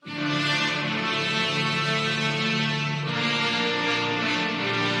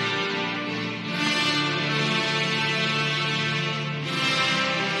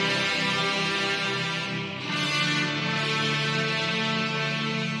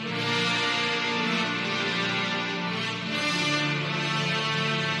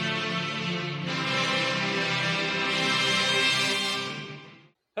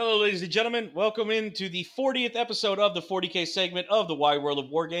ladies and gentlemen, welcome into the 40th episode of the 40K segment of the Wide World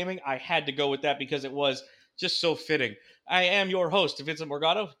of Wargaming. I had to go with that because it was just so fitting. I am your host, Vincent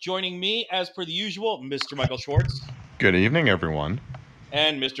Morgado. Joining me, as per the usual, Mr. Michael Schwartz. Good evening, everyone.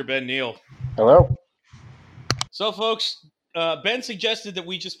 And Mr. Ben Neal. Hello. So, folks, Ben suggested that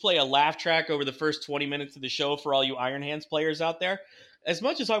we just play a laugh track over the first 20 minutes of the show for all you Iron Hands players out there. As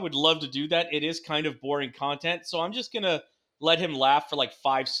much as I would love to do that, it is kind of boring content, so I'm just going to let him laugh for like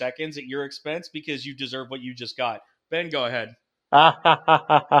 5 seconds at your expense because you deserve what you just got. Ben, go ahead. All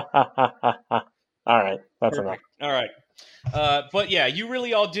right, that's enough. All right. But yeah, you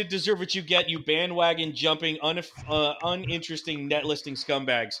really all did deserve what you get, you bandwagon jumping, uninteresting net listing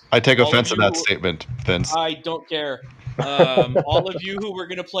scumbags. I take offense to that statement, Vince. I don't care. All of you who were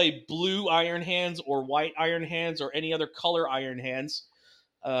going to play blue Iron Hands or white Iron Hands or any other color Iron Hands,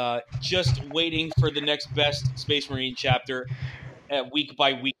 just waiting for the next best Space Marine chapter at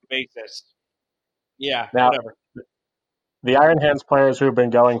week-by-week basis. Yeah, Now, whatever. The Iron Hands players who've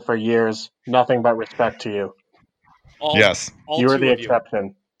been going for years, nothing but respect to you. Yes. You are the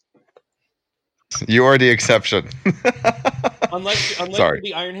exception. You are the exception. Unless you're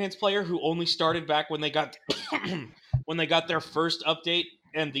the Iron Hands player who only started back when they got when they got their first update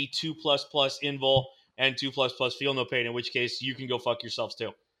and the 2++ invul and 2++ feel no pain, in which case you can go fuck yourselves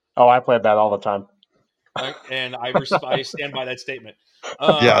too. Oh, I played that all the time. And I stand by that statement.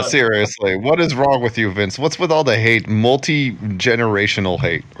 Yeah, seriously. What is wrong with you, Vince? What's with all the hate? Multi-generational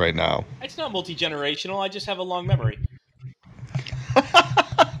hate right now. It's not multi-generational. I just have a long memory.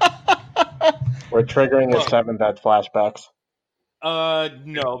 We're triggering his 7 dead flashbacks.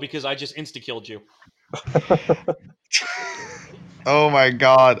 No, because I just insta-killed you. Oh my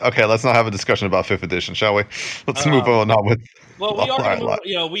god. Okay, let's not have a discussion about 5th edition, shall we? Let's move on with... Well,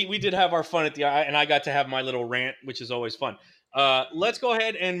 we are we did have our fun at the and I got to have my little rant, which is always fun. Let's go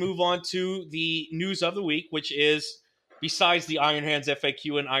ahead and move on to the news of the week, which is, besides the Iron Hands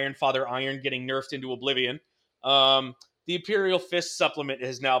FAQ and Iron Father Iron getting nerfed into oblivion, the Imperial Fist supplement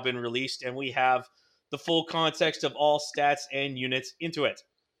has now been released, and we have the full context of all stats and units into it.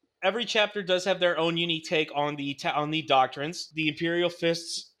 Every chapter does have their own unique take on the doctrines. The Imperial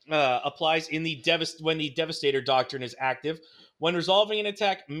Fists applies in when the Devastator doctrine is active. When resolving an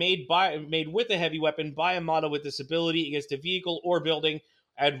attack made with a heavy weapon by a model with this ability against a vehicle or building,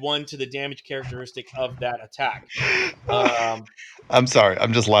 add 1 to the damage characteristic of that attack. I'm sorry.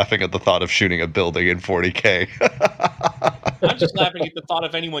 I'm just laughing at the thought of shooting a building in 40K. I'm just laughing at the thought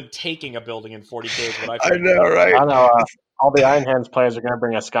of anyone taking a building in 40K is what I feel. I know, right? I know. All the Iron Hands players are going to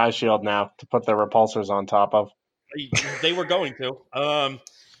bring a Sky Shield now to put their repulsors on top of. They were going to.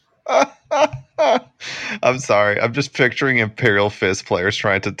 I'm sorry. I'm just picturing Imperial Fist players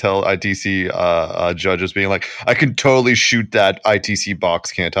trying to tell ITC judges being like, I can totally shoot that ITC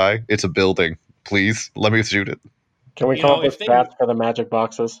box, can't I? It's a building. Please, let me shoot it. Can we come up with stats for the magic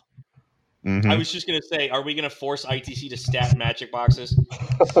boxes? Mm-hmm. I was just going to say, are we going to force ITC to stat magic boxes?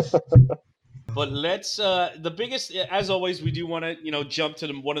 But let's, the biggest, as always, we do want to, jump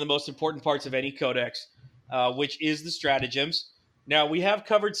to one of the most important parts of any codex, which is the stratagems. Now, we have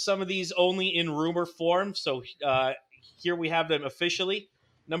covered some of these only in rumor form, so here we have them officially.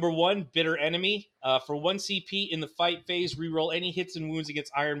 Number 1, Bitter Enemy. For 1 CP in the fight phase, reroll any hits and wounds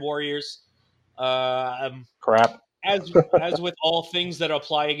against Iron Warriors. Crap. As with all things that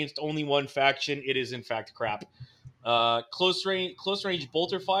apply against only one faction, it is in fact crap. Close range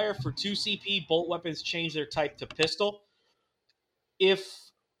bolter fire. For 2 CP, bolt weapons change their type to pistol. If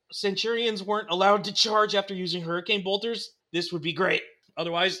Centurions weren't allowed to charge after using hurricane bolters, this would be great.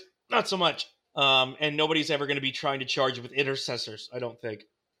 Otherwise, not so much. And nobody's ever going to be trying to charge with intercessors, I don't think.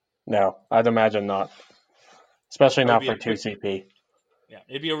 No, I'd imagine not. Especially not for 2 CP. Yeah,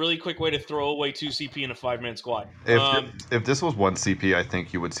 it'd be a really quick way to throw away 2 CP in a 5-man squad. If this was 1 CP, I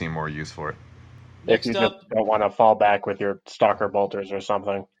think you would see more use for it. If you just don't want to fall back with your stalker bolters or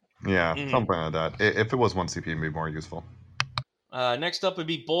something. Yeah, something like that. If it was 1 CP, it'd be more useful. Next up would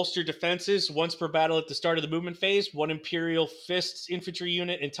be bolster defenses. Once per battle at the start of the movement phase, 1 Imperial Fists infantry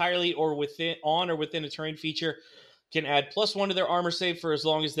unit entirely or within a terrain feature can add +1 to their armor save for as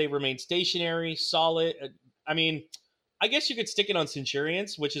long as they remain stationary, solid. I guess you could stick it on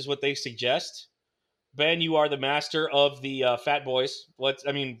Centurions, which is what they suggest. Ben, you are the master of the fat boys.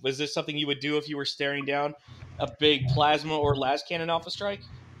 Was this something you would do if you were staring down a big plasma or las cannon off a strike?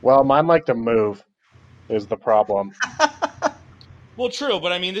 Well, mine like to move is the problem. Well, true,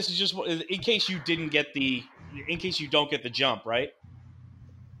 but this is just in case you don't get the jump, right?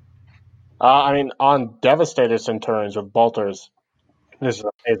 On Devastator Centurions with bolters, this is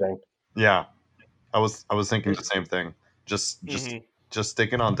amazing. Yeah, I was thinking the same thing. Just just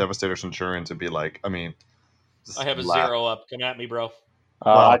sticking on Devastator Centurion to be like, I mean, I have a 0 up. Come at me, bro.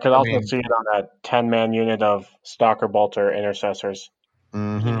 I could also see it on a 10-man unit of Stalker Bolter Intercessors.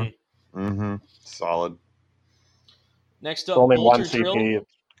 Solid. Next It's up, only Bolter 1 Drill. CP.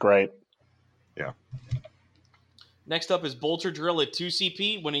 It's great. Yeah. Next up is Bolter Drill at 2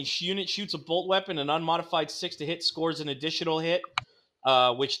 CP. When a unit shoots a bolt weapon, an unmodified 6 to hit scores an additional hit,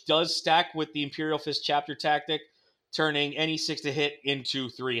 which does stack with the Imperial Fist chapter tactic, turning any 6 to hit into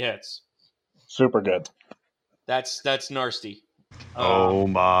 3 hits. Super good. That's nasty. Oh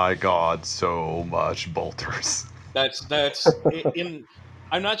my god, so much bolters. That's in.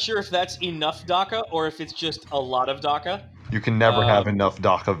 I'm not sure if that's enough DACA or if it's just a lot of DACA. You can never have enough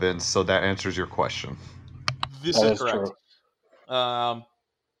DACA, Vince, so that answers your question. This is correct. True.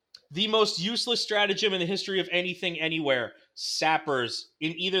 The most useless stratagem in the history of anything anywhere. Sappers.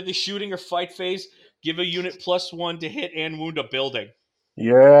 In either the shooting or fight phase, give a unit +1 to hit and wound a building.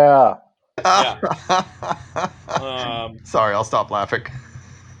 Yeah. Sorry, I'll stop laughing.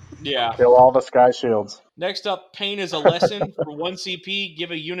 Yeah. Kill all the sky shields. Next up, Pain is a lesson. For 1 CP,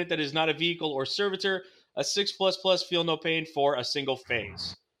 give a unit that is not a vehicle or servitor a 6++ feel no pain for a single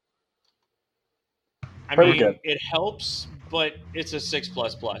phase. I Pretty mean, good. It helps, but it's a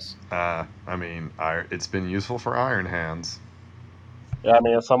 6++. I mean, it's been useful for Iron Hands. Yeah, I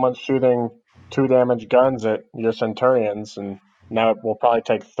mean, if someone's shooting 2 damage guns at your Centurions, and now it will probably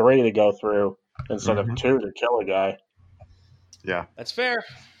take 3 to go through instead of 2 to kill a guy. Yeah. That's fair.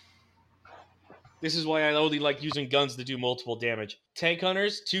 This is why I only like using guns to do multiple damage. Tank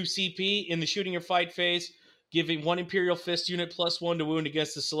Hunters, 2 CP. In the shooting or fight phase, giving 1 Imperial Fist unit +1 to wound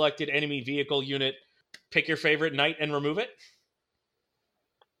against the selected enemy vehicle unit. Pick your favorite knight and remove it.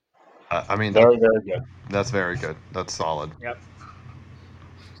 I mean, very, very good. That's very good. That's solid. Yep.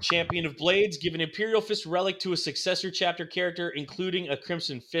 Champion of Blades, give an Imperial Fist relic to a successor chapter character, including a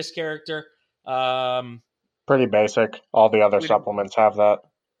Crimson Fist character. Pretty basic. All the other supplements have that.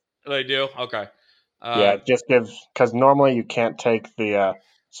 They do? Okay. Yeah, it just gives, because normally you can't take the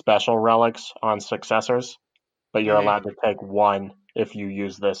special relics on successors, but you're allowed to take 1 if you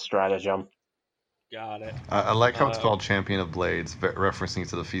use this stratagem. Got it. I like how it's called Champion of Blades, referencing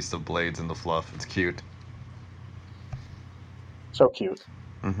to the Feast of Blades in the fluff. It's cute. So cute.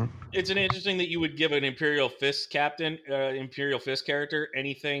 It's an interesting that you would give an Imperial Fist captain, Imperial Fist character,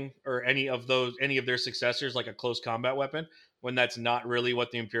 anything or any of their successors, like a close combat weapon, when that's not really what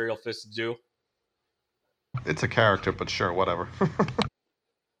the Imperial Fists do. It's a character, but sure, whatever.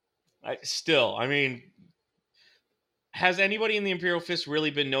 I mean, has anybody in the Imperial Fist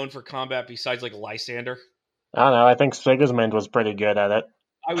really been known for combat besides like Lysander? I don't know. I think Sigismund was pretty good at it.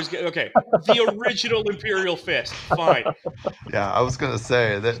 Okay. The original Imperial Fist. Fine. Yeah, I was gonna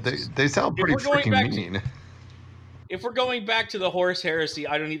say that they sound pretty freaking mean. If we're going back to the Horus Heresy,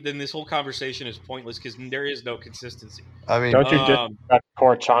 then this whole conversation is pointless because there is no consistency. I mean, don't you just got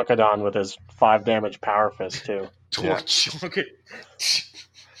Tor Chonkadon with his 5 damage power fist too? Tor Chonkadon.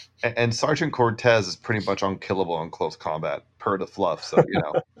 And Sergeant Cortez is pretty much unkillable in close combat per the fluff, so you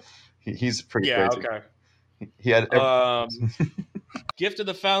know he's pretty crazy. Okay. He had Gift of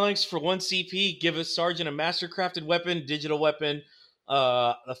the Phalanx for 1 CP. Give a sergeant a mastercrafted weapon, digital weapon,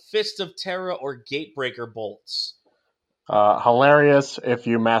 a Fist of Terra or Gatebreaker bolts. Hilarious if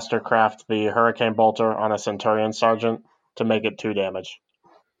you mastercraft the Hurricane Bolter on a Centurion Sergeant to make it 2 damage.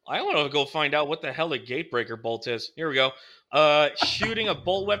 I want to go find out what the hell a Gatebreaker bolt is. Here we go. Shooting a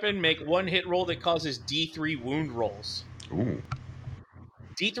bolt weapon, make 1 hit roll that causes D3 wound rolls. Ooh.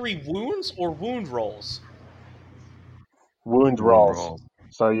 D3 wounds or wound rolls? Wound rolls.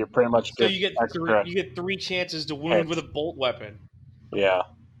 So you pretty much you get 3 chances to wound with a bolt weapon. Yeah.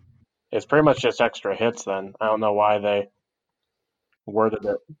 It's pretty much just extra hits then. I don't know why they worded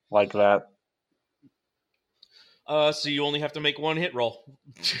it like that. So you only have to make 1 hit roll.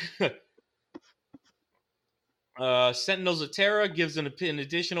 Sentinels of Terra gives an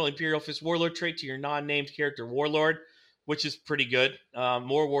additional Imperial Fist Warlord trait to your non-named character Warlord, which is pretty good.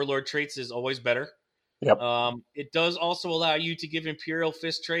 More Warlord traits is always better. Yep. It does also allow you to give Imperial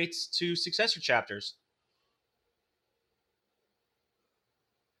Fist traits to successor chapters.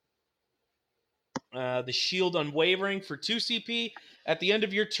 The Shield Unwavering for 2 CP. At the end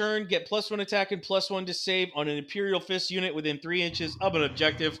of your turn, get +1 attack and +1 to save on an Imperial Fist unit within 3 inches of an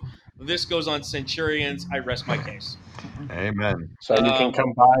objective. This goes on Centurions. I rest my case. Amen. So you can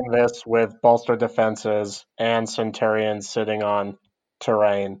combine this with Bolster Defenses and Centurions sitting on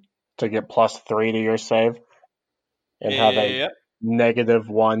terrain to get +3 to your save and have a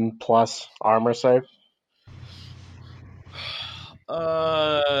 -1 armor save.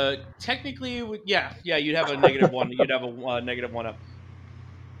 Technically, yeah, you'd have a -1. You'd have a -1 up.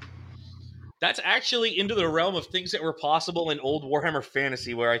 That's actually into the realm of things that were possible in old Warhammer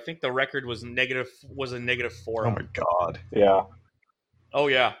Fantasy, where I think the record was a negative 4. Oh my god. Yeah. Oh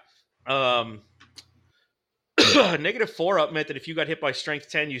yeah. Negative 4 up meant that if you got hit by strength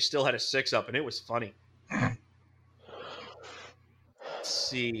 10, you still had a 6 up, and it was funny. Let's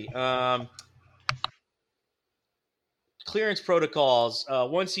see. Clearance protocols.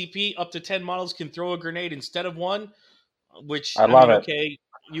 1 CP, up to 10 models can throw a grenade instead of one, which, I love it. Okay,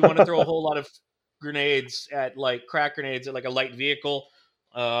 you want to throw a whole lot of grenades at, like, crack grenades at, like, a light vehicle,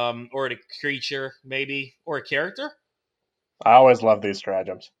 or at a creature, maybe, or a character. I always love these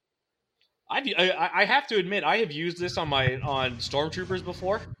stratagems. I have to admit, I have used this on Stormtroopers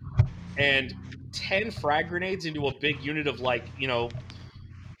before, and 10 frag grenades into a big unit of, like,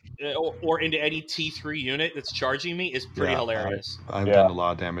 or into any T3 unit that's charging me is pretty hilarious. I've done a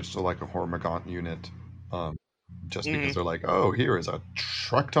lot of damage to, like, a Hormigaunt unit, just because they're like, oh, here is a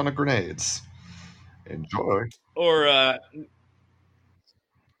truck ton of grenades. Enjoy. Or a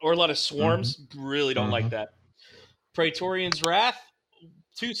lot of swarms. Really don't like that. Praetorian's Wrath,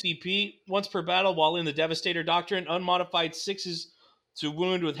 2 CP, once per battle while in the Devastator Doctrine. Unmodified 6s to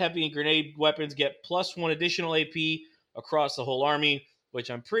wound with heavy and grenade weapons get +1 additional AP across the whole army,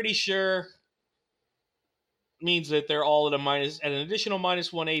 which I'm pretty sure means that they're all at an additional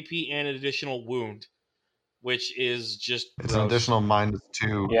 -1 AP and an additional wound, which is just It's an additional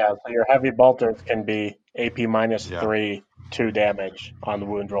 -2. Yeah, so your heavy bolters can be AP -3, 2 damage on the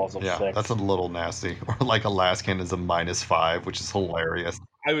wound rolls of 6. That's a little nasty. Or like a last cannon is a -5, which is hilarious.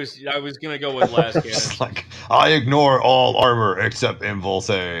 I was gonna go with last cannon. It's like, I ignore all armor except invul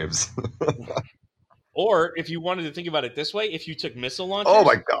saves. Or if you wanted to think about it this way, if you took missile launchers, oh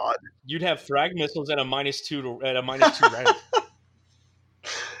my god, you'd have frag missiles at a -2 rank.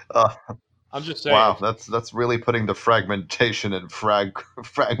 I'm just saying. Wow, that's really putting the fragmentation in frag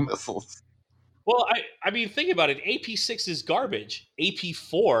missiles. Well, I mean, think about it. AP6 is garbage.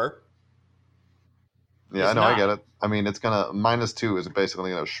 AP4. Yeah, I know, I get it. I mean, it's gonna -2 is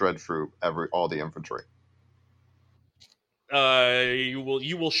basically gonna shred through all the infantry. You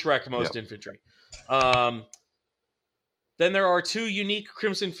will Shrek most infantry. Then there are 2 unique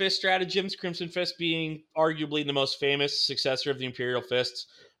Crimson Fist stratagems. Crimson Fist being arguably the most famous successor of the Imperial Fists.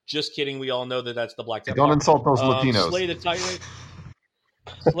 Just kidding. We all know that that's the Black Templar. Don't insult those Latinos. Slay the Tyrant.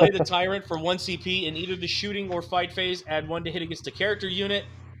 Slay the Tyrant for 1 CP in either the shooting or fight phase. Add 1 to hit against a character unit.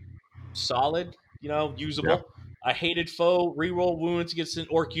 Solid. Usable. Yeah. A hated foe. Reroll wounds against an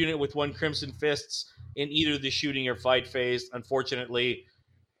orc unit with 1 Crimson Fists in either the shooting or fight phase. Unfortunately,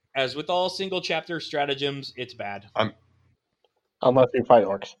 as with all single chapter stratagems, it's bad. Unless you fight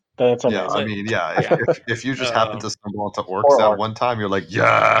orcs. Then it's amazing. Yeah, I mean, if you just happen to stumble onto orcs at one time, you're like,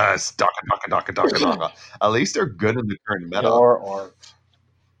 yes, daka. At least they're good in the current meta. Or orcs.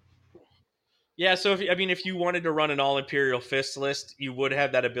 Yeah, so if you wanted to run an all Imperial Fist list, you would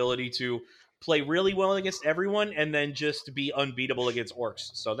have that ability to play really well against everyone and then just be unbeatable against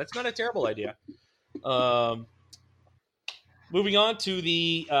orcs. So that's not a terrible idea. Moving on to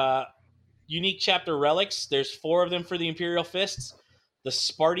the unique chapter relics. There's 4 of them for the Imperial Fists. The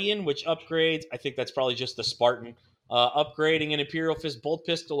Spartan, which upgrades, I think that's probably just the Spartan, upgrading an Imperial Fist bolt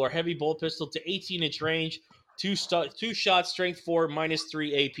pistol or heavy bolt pistol to 18-inch range, 2 shot, strength 4,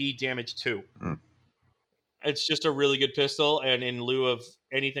 -3 AP, damage 2. It's just a really good pistol, and in lieu of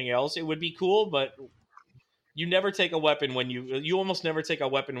anything else, it would be cool, but you never take a weapon when you almost never take a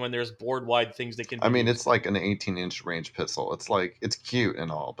weapon when there's board-wide things that can be used. It's like an 18-inch range pistol. It's like, it's cute and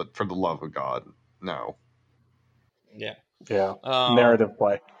all, but for the love of God, no. Yeah. Yeah. Narrative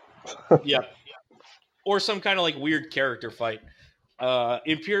play. Yeah. Or some kind of like weird character fight.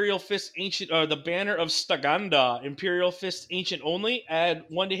 Imperial Fist Ancient, the Banner of Staganda. Imperial Fist Ancient only. Add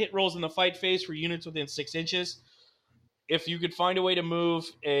 1 to hit rolls in the fight phase for units within 6 inches. If you could find a way to move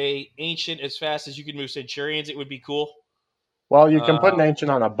a Ancient as fast as you could move Centurions, it would be cool. Well, you can put an Ancient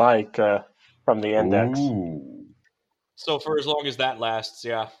on a bike from the index. Ooh. So for as long as that lasts,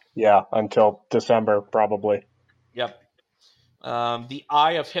 yeah. Yeah, until December, probably. Yep. The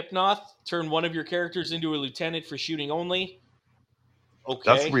Eye of Hypnoth. Turn 1 of your characters into a lieutenant for shooting only. Okay.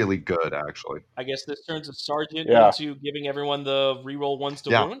 That's really good, actually. I guess this turns a sergeant into giving everyone the reroll 1s to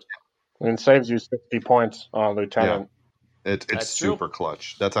wound. And it saves you 60 points on lieutenant. Yeah. It's super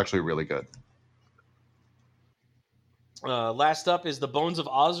clutch. That's actually really good. Last up is the Bones of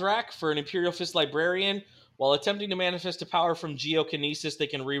Ozrak. For an Imperial Fist Librarian. While attempting to manifest a power from Geokinesis, they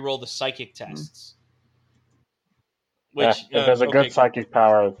can reroll the psychic tests. Which, if there's a good psychic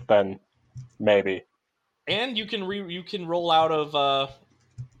power, then maybe. And you can roll out of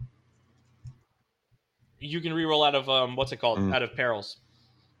what's it called? Out of perils.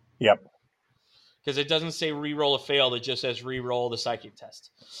 Yep. because it doesn't say reroll a failed. It just says reroll the psychic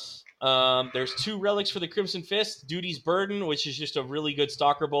test. There's 2 relics for the Crimson Fist: Duty's Burden, which is just a really good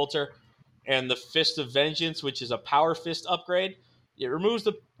Stalker Bolter, and the Fist of Vengeance, which is a Power Fist upgrade. It removes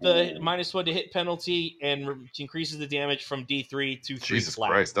the -1 to hit penalty and increases the damage from D3 to 3 Jesus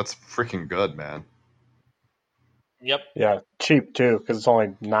flat. Christ, that's freaking good, man. Yep. Yeah, cheap too, because it's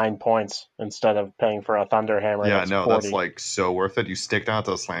only 9 points instead of paying for a Thunder Hammer. Yeah, that's no, 40. that's like so worth it. You stick down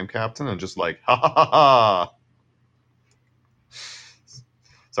to the Slam Captain and just like, ha ha ha ha.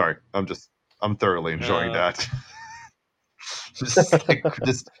 Sorry, I'm thoroughly enjoying that.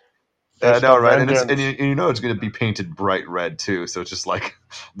 I know, right? And you know it's going to be painted bright red too, so it's just like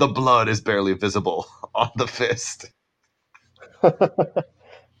the blood is barely visible on the fist.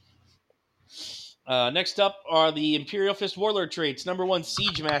 Next up are the Imperial Fist Warlord traits. Number 1,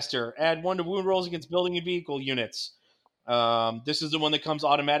 Siege Master. Add 1 to wound rolls against building and vehicle units. This is the one that comes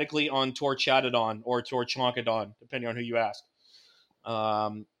automatically on Torchadodon or Torchonkadon, depending on who you ask.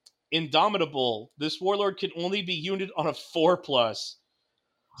 Indomitable. This Warlord can only be unit on a 4+.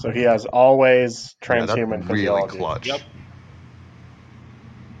 So he has always transhuman really physiology. clutch. Yep.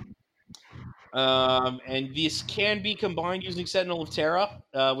 And this can be combined using Sentinel of Terra,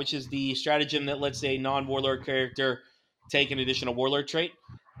 which is the stratagem that lets a non-warlord character take an additional warlord trait.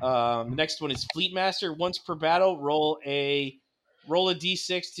 The next one is Fleet Master. Once per battle, roll a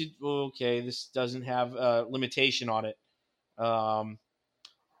d6 to. Okay, this doesn't have a limitation on it. I'm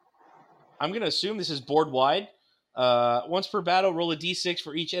going to assume this is board wide. Once per battle, roll a d6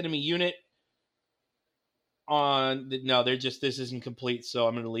 for each enemy unit. This isn't complete, so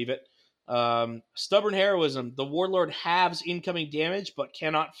I'm going to leave it. Stubborn Heroism. The Warlord halves incoming damage, but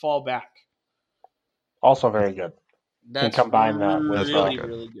cannot fall back. Also very good. That's combine that with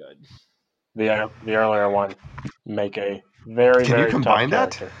really good. The earlier one. Make a very, Can you very combine tough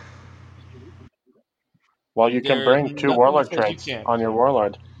that? character. Well, you can bring 2 Warlord traits on your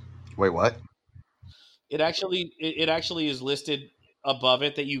Warlord. Wait, what? It actually is listed above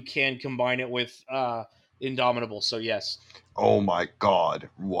it that you can combine it with Indomitable, so yes. Oh my god.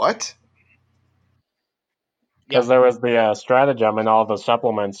 What? Because there was the stratagem and all the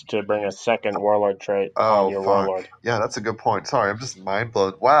supplements to bring a second Warlord trait on your fuck. Warlord. Yeah, that's a good point. Sorry, I'm just mind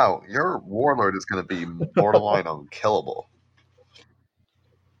blown. Wow, your Warlord is going to be borderline unkillable.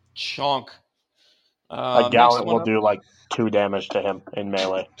 Chonk. A Gallant will do like 2 damage to him in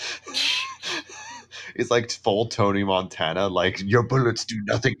melee. It's like full Tony Montana, like, your bullets do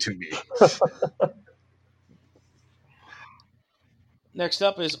nothing to me. Next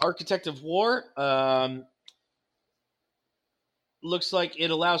up is Architect of War. Looks like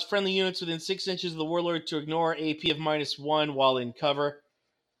it allows friendly units within 6 inches of the Warlord to ignore AP of -1 while in cover.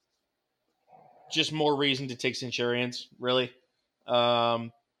 Just more reason to take Centurions, really.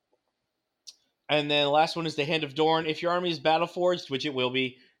 And then the last one is the Hand of Dorn. If your army is battle-forged, which it will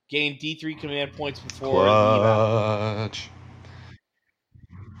be, gain D3 command points before the battle.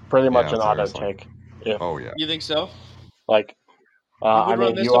 Pretty much an auto take. Oh, yeah. You think so? Like, I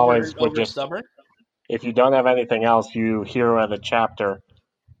mean, you always would just... Stubborn? If you don't have anything else, you hero the chapter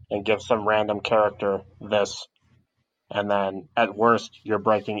and give some random character this. And then, at worst, you're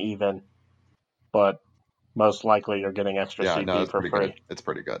breaking even. But most likely, you're getting extra CP for free. Good. It's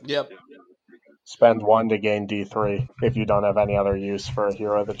pretty good. Yep. Spend 1 to gain D3 if you don't have any other use for a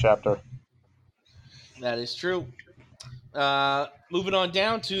hero of the chapter. That is true. Moving on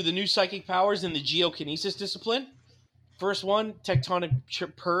down to the new psychic powers in the Geokinesis discipline. First one, Tectonic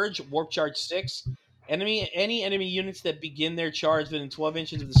Purge, Warp Charge 6. Any enemy units that begin their charge within 12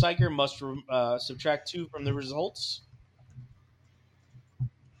 inches of the Psyker must subtract 2 from the results.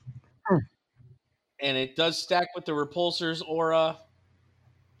 And it does stack with the Repulsor's aura.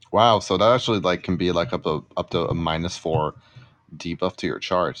 Wow, so that actually like can be like up to a -4 debuff to your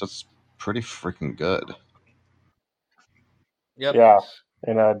charge. That's pretty freaking good. Yep. Yeah,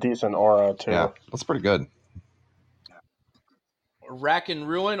 and a decent aura too. Yeah, that's pretty good. Rack and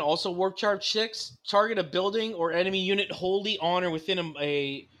Ruin, also Warp Charge 6. Target a building or enemy unit wholly on or within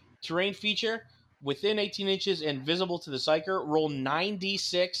a terrain feature within 18 inches and visible to the Psyker. Roll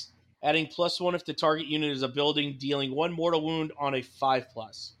 9d6, adding +1 if the target unit is a building, dealing 1 mortal wound on a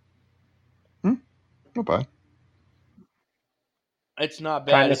 5+. Not bad. It's not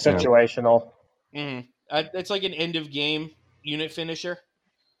bad. Kind of situational. It's like an end of game unit finisher.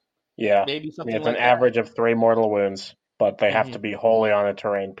 Yeah, maybe something it's like an that. average of 3 mortal wounds, but they have to be wholly on a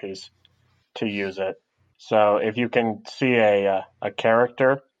terrain piece to use it. So if you can see a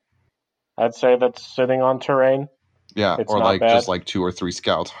character, I'd say that's sitting on terrain. Yeah, it's or not like bad. Just like 2 or 3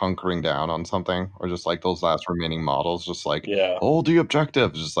 scouts hunkering down on something, or just like those last remaining models, just like hold the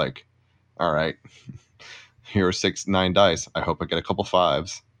objective. Just like, all right, here are 9 dice. I hope I get a couple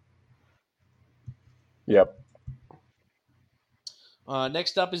 5s. Yep.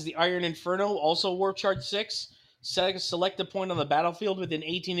 Next up is the Iron Inferno, also Warp Charge 6. Select a point on the battlefield within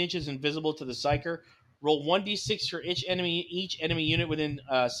 18 inches and visible to the Psyker. Roll 1d6 for each enemy unit within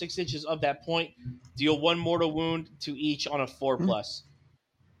 6 inches of that point. Deal 1 mortal wound to each on a 4+.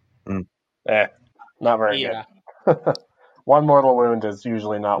 Not very good. 1 mortal wound is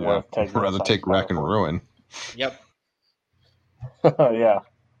usually not worth taking. I'd rather take Wreck and Ruin. Yep. Yeah.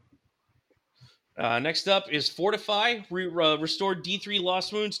 Next up is Fortify. Restore D3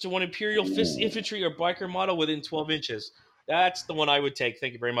 lost wounds to one Imperial Fist infantry or biker model within 12 inches. That's the one I would take.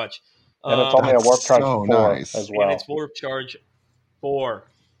 Thank you very much. And it's only a Warp Charge 4 nice. as well. And it's Warp Charge 4.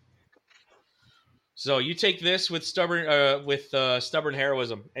 So you take this with stubborn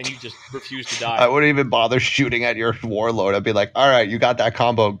heroism, and you just refuse to die. I wouldn't even bother shooting at your warlord. I'd be like, all right, you got that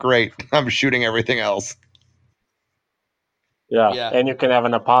combo. Great. I'm shooting everything else. Yeah, and you can have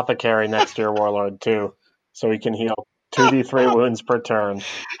an apothecary next to your warlord too, so he can heal 2d3 wounds per turn,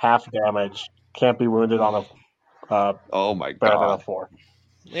 half damage. Can't be wounded on a oh my better god than a 4.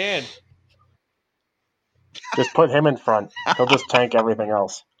 Man, just put him in front. He'll just tank everything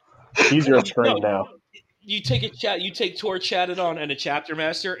else. He's your screen now. You take Tor Chatodon and a chapter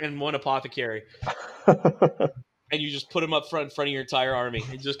master and 1 apothecary, and you just put him up front in front of your entire army.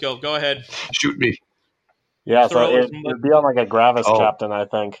 And just go ahead, shoot me. Yeah, so it'd be on like a Gravis captain, I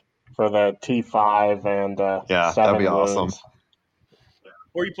think, for the T5 and 7 that'd be wounds. awesome.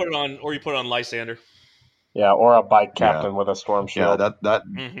 Or you put it on Lysander. Yeah, or a bike captain with a storm shield. Yeah, that.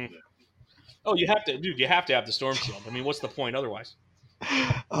 Mm-hmm. Oh, you have to have the storm shield. I mean, what's the point otherwise?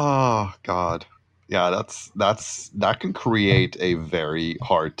 Oh god. Yeah, that can create a very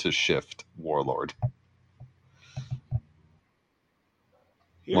hard to shift warlord.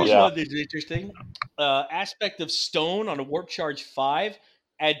 Here's one that's interesting. Aspect of Stone on a Warp Charge 5.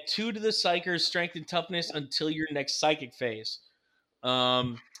 Add 2 to the Psyker's strength and toughness until your next psychic phase.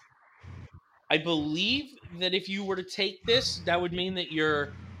 I believe that if you were to take this, that would mean that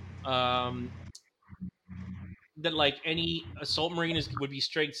you're that like any assault marine would be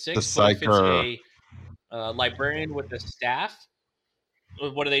strength 6, but if it's a librarian with a staff,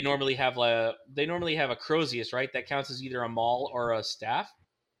 what do they normally have? They normally have a Crozius, right? That counts as either a maul or a staff.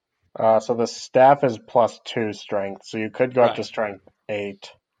 So the staff is +2 strength, so you could go up to strength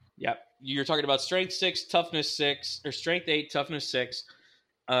 8. Yep. You're talking about strength 6, toughness 6, or strength 8, toughness 6.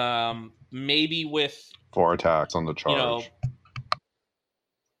 Maybe with 4 attacks on the charge.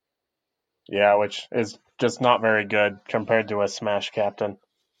 Yeah, which is just not very good compared to a Smash Captain.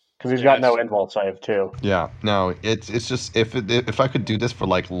 Because he's got no invul save too. Yeah, no, it's just if I could do this for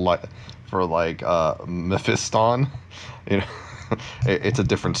Mephiston, you know, it's a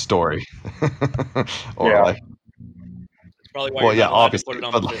different story. Or it's probably why you're not allowed to put it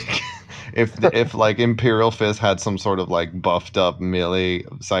on the list. if like Imperial Fist had some sort of like buffed up melee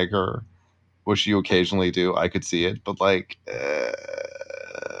psyker, which you occasionally do, I could see it, but like,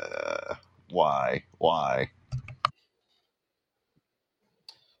 why?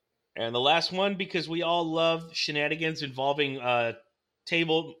 And the last one, because we all love shenanigans involving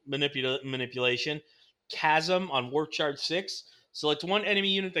table manipulation, Chasm on Warp Charge 6. Select one enemy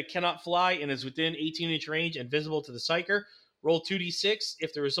unit that cannot fly and is within 18-inch range and visible to the Psyker. Roll 2d6.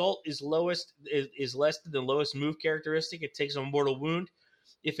 If the result is less than the lowest move characteristic, it takes a mortal wound.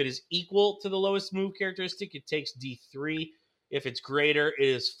 If it is equal to the lowest move characteristic, it takes d3. If it's greater, it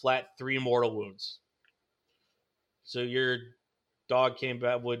is flat 3 mortal wounds. So your dog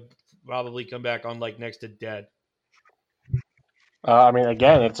would probably come back on like next to dead. I mean,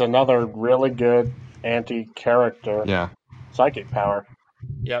 again, it's another really good anti-character psychic power.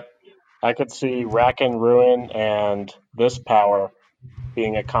 Yep. I could see Rack and Ruin and this power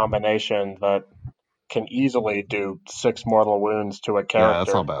being a combination that can easily do 6 mortal wounds to a character. Yeah,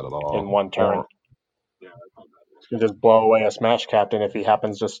 that's not bad at all. In one turn. You can just blow away a Smash Captain if he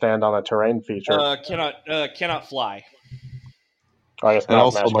happens to stand on a terrain feature. Cannot fly. I guess and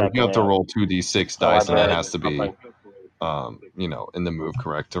also, like, you have to roll 2d6 dice, and it has to be, in the move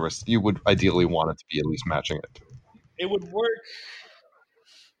characteristic. You would ideally want it to be at least matching it. It would work.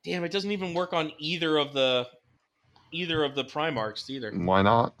 Damn, it doesn't even work on either of the Primarchs either. Why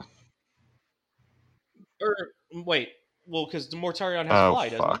not? Or wait, well, because the Mortarion has fly,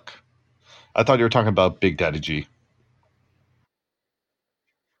 doesn't it? I thought you were talking about Big Daddy G.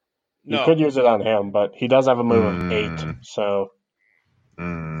 No. You could use it on him, but he does have a move of 8, so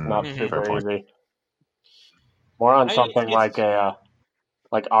not super easy. More on something like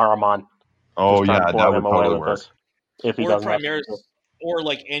Aramon. Oh yeah, that would totally work. If he doesn't or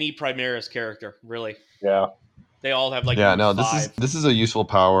like any Primaris character, really. Yeah. They all have like this is a useful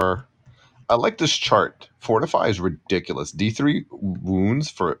power. I like this chart. Fortify is ridiculous. D3 wounds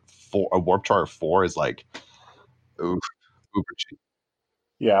for a warp chart of 4 is like uber cheap.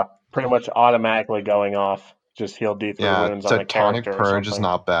 Yeah, pretty much automatically going off. Just heal D3 wounds on a character or Purge is something.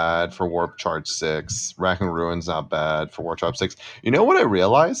 not bad for warp charge 6. Rack and Ruin's not bad for warp charge 6. You know what I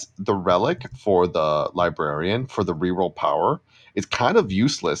realized? The relic for the librarian for the reroll power is kind of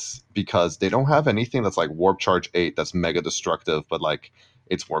useless because they don't have anything that's like warp charge 8 that's mega destructive, but like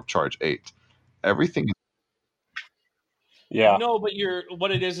it's warp charge 8. Everything. Yeah. No, but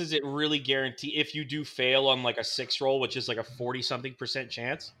what it is it really guarantee if you do fail on like a 6 roll, which is like a 40-something%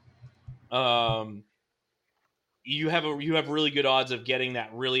 chance, you have really good odds of getting that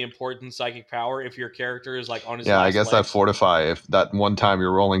really important psychic power if your character is like on his last I guess legs. that Fortify, if that one time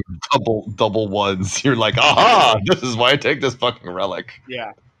you're rolling double ones, you're like, aha, this is why I take this fucking relic.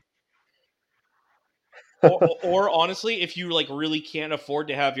 Yeah. or honestly, if you like really can't afford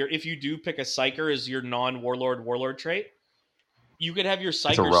to have if you do pick a Psyker as your non-warlord trait, you could have your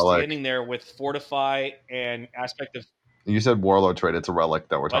Psyker standing there with Fortify and Aspect of... You said warlord trait, it's a relic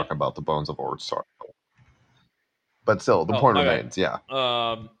that we're talking about, the Bones of Ordstar. But still, the point remains, yeah.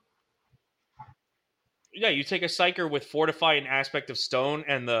 Yeah, you take a Psyker with Fortify and Aspect of Stone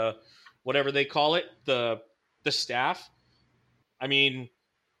and the whatever they call it, the staff. I mean,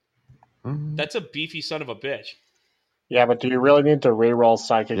 that's a beefy son of a bitch. Yeah, but do you really need to reroll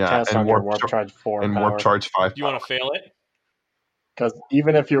psychic tests on your warp charge 4 and power? warp charge 5? Do you want to fail it? Because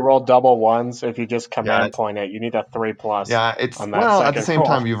even if you roll double ones, if you just command point it, you need a 3+. Yeah, it's on that at the same roll.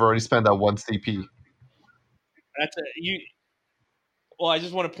 time you've already spent that 1 CP. That's Well, I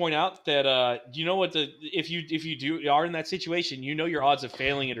just want to point out that you know what if you are in that situation, you know your odds of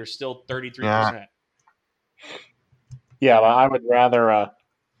failing it are still 33%. Yeah, but I would rather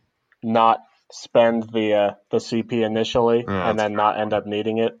not spend the CP initially and then not end up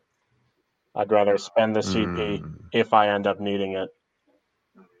needing it. I'd rather spend the CP if I end up needing it.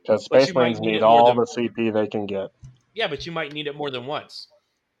 Because Space Marines need all the CP they can get. Yeah, but you might need it more than once.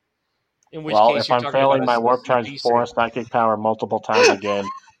 In which well, case, if I'm failing my warp charge 4 psychic power multiple times a game,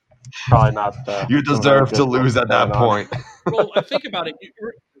 probably not. You deserve to lose at that point. Well, think about it.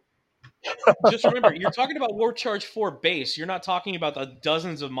 Just remember, you're talking about warp charge 4 base. You're not talking about the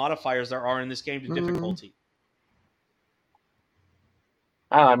dozens of modifiers there are in this game to difficulty.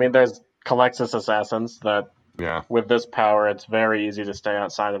 I mean, there's Calexis Assassins that, with this power, it's very easy to stay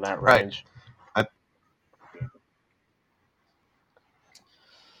outside of that range.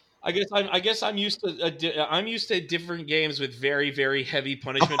 I guess I'm used to different games with very, very heavy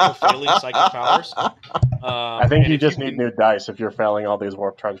punishment for failing psychic powers. I think you just need new dice if you're failing all these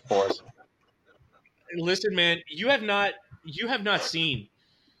warp charge 4s. Listen, man, you have not seen.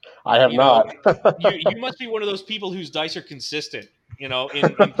 I have not. You must be one of those people whose dice are consistent. In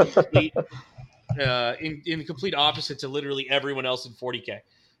complete in complete opposite to literally everyone else in 40K.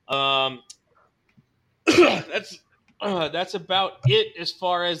 That's about it as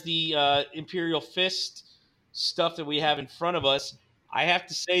far as the Imperial Fist stuff that we have in front of us. I have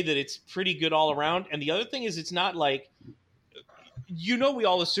to say that it's pretty good all around. And the other thing is, it's not like, we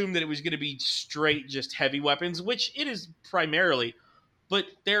all assumed that it was going to be straight just heavy weapons, which it is primarily. But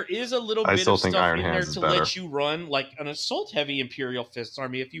there is a little bit of stuff in there to let you run like an assault heavy Imperial Fist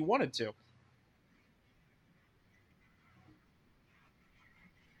army if you wanted to.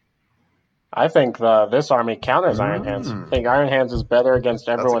 I think this army counters Iron Hands. I think Iron Hands is better against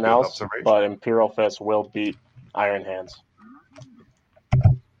everyone else, but Imperial Fist will beat Iron Hands.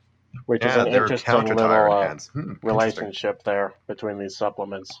 Which is an interesting little relationship there between these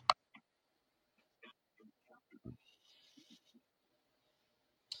supplements.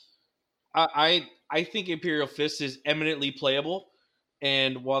 I think Imperial Fist is eminently playable,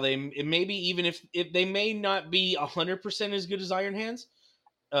 and while maybe even if they may not be 100% as good as Iron Hands,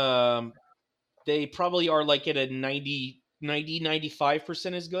 they probably are like at a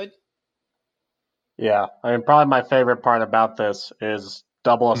 95% as good. Yeah, I mean, probably my favorite part about this is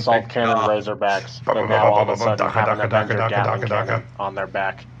double assault cannon Razorbacks, but now all of a sudden have an Avenger Gatling cannon on their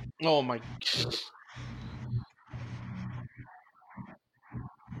back. Oh my!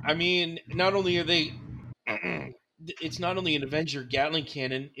 I mean, not only are they, it's not only an Avenger Gatling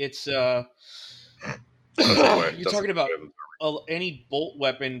cannon. It's you're talking about any bolt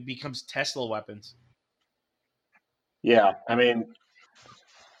weapon becomes Tesla weapons. Yeah, I mean,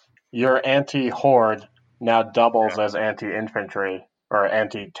 your anti-horde now doubles as anti-infantry or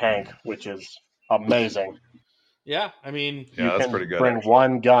anti-tank, which is amazing. Yeah, I mean, you can pretty good, bring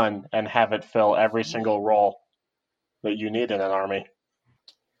one gun and have it fill every single role that you need in an army.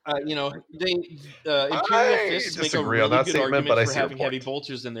 Imperial I Fists make a disagree on really that good statement, argument but I for see your having heavy point.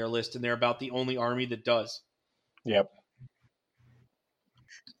 bolters in their list, and they're about the only army that does. Yep.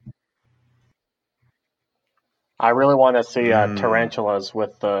 I really want to see tarantulas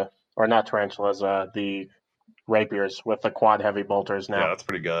with the rapiers with the quad heavy bolters now. Yeah, that's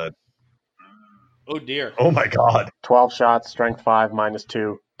pretty good. Oh dear. Oh my god. 12 shots, strength 5,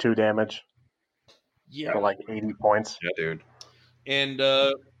 -2, 2 damage. Yeah. For like 80 points. Yeah, dude. And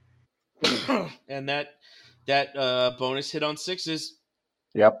and that bonus hit on 6s.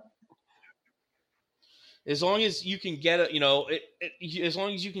 Yep. As long as you can get as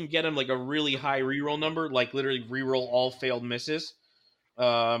long as you can get them like a really high reroll number, like literally reroll all failed misses,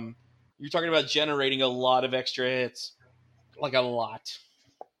 you're talking about generating a lot of extra hits, like a lot.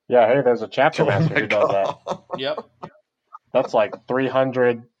 Yeah, hey, there's a chapter master who does that. Yep. That's like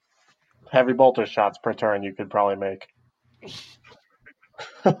 300 heavy bolter shots per turn you could probably make.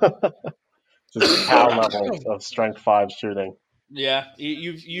 Just cow levels of strength 5 shooting. Yeah,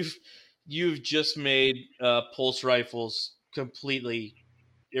 you've just made pulse rifles completely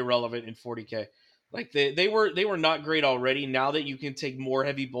irrelevant in 40K. Like they were not great already. Now that you can take more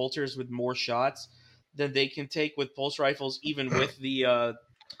heavy bolters with more shots than they can take with pulse rifles, even with the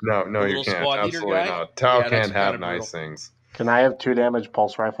No, the you little can't. squad leader Absolutely guy. not. Tau Yeah, that's can't have kinda nice brutal. things. Can I have 2 damage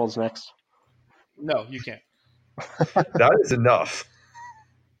pulse rifles next? No, you can't. That is enough.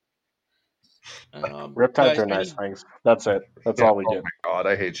 Riptides are nice things. That's it. That's all we get. Oh my god,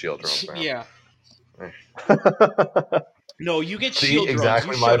 I hate shield drones, man. Yeah. No, you get See, shield drones.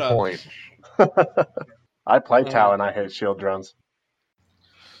 exactly You my shut up. point. I play Tau and I hate shield drones.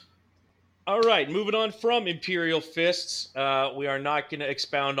 All right, moving on from Imperial Fists. We are not going to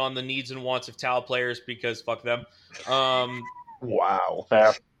expound on the needs and wants of Tau players because fuck them. Wow.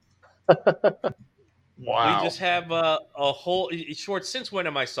 Fair. Wow. We just have a whole short. Since when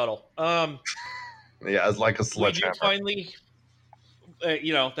am I subtle? Yeah, it's like a sledgehammer. We do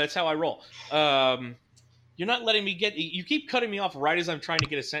finally, that's how I roll. You're not letting me get. You keep cutting me off right as I'm trying to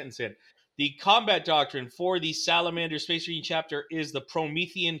get a sentence in. The combat doctrine for the Salamander Space Marine chapter is the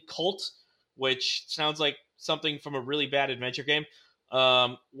Promethean Cult, which sounds like something from a really bad adventure game.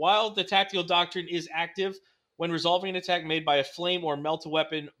 While the tactical doctrine is active, when resolving an attack made by a flame or melt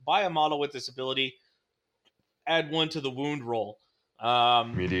weapon by a model with this ability, add 1 to the wound roll.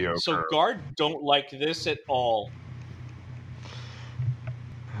 Mediocre. So guard don't like this at all.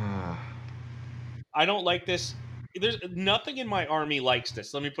 I don't like this. There's nothing in my army likes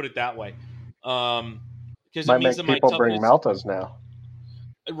this. Let me put it that way. Because it means that my people bring toughness meltas now.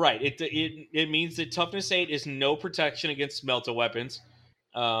 Right. It means that toughness 8 is no protection against melta weapons.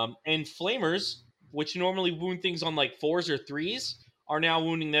 And flamers, which normally wound things on like 4s or 3s, are now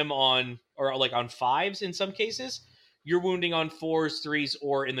wounding them on 5s in some cases. You're wounding on 4s, 3s,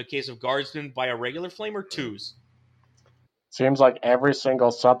 or in the case of guardsmen by a regular flamer, 2s. Seems like every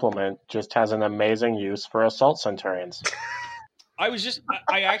single supplement just has an amazing use for Assault Centurions.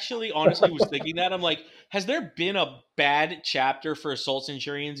 I actually honestly was thinking that. I'm like, has there been a bad chapter for Assault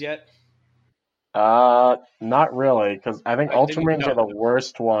Centurions yet? Not really, because I think Ultramarines are the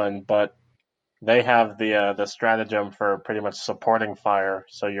worst one, but they have the stratagem for pretty much supporting fire,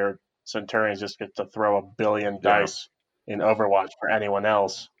 so your Centurions just get to throw a billion dice in Overwatch for anyone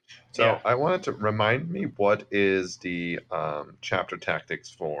else. So I wanted to remind me, what is the chapter tactics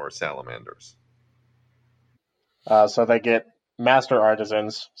for Salamanders? So they get Master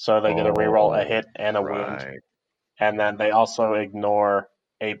Artisans, so they get a reroll, a hit, and a wound. And then they also ignore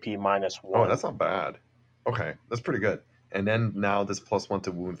AP -1. Oh, that's not bad. Okay, that's pretty good. And then now this +1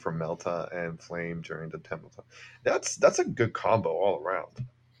 to wound from Melta and Flame during the Templeton. That's a good combo all around.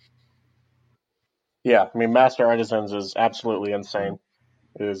 Yeah, I mean, Master Artisans is absolutely insane.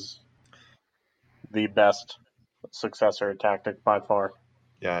 It is the best successor tactic by far.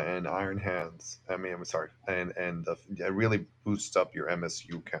 Yeah, and Iron Hands. I'm sorry, and it really boosts up your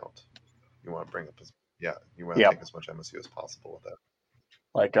MSU count. You want to bring up you want to take as much MSU as possible with that.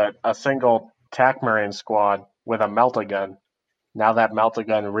 Like a single TAC Marine squad with a Melta gun. Now that Melta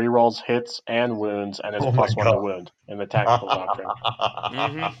gun rerolls hits and wounds and is +1 to wound in the tactical doctrine.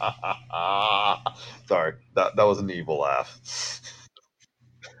 Sorry, that was an evil laugh.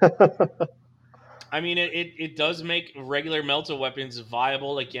 I mean, it does make regular Melta weapons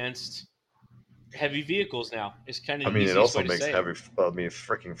viable against heavy vehicles now. It's kind of it also makes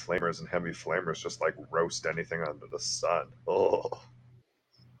freaking flamers and heavy flamers just like roast anything under the sun. Oh,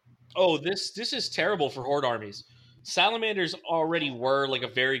 this is terrible for Horde armies. Salamanders already were like a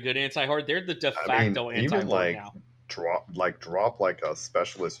very good anti-Horde. They're the de facto anti-Horde now. drop like a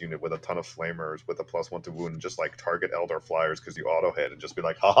specialist unit with a ton of flamers with a +1 to wound, and just like target Eldar flyers because you auto hit, and just be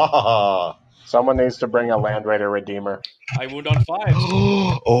like, ha ha ha ha. Someone needs to bring a Land Raider Redeemer. I wound on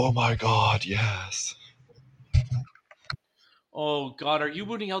 5s. Oh my god, yes. Oh god, are you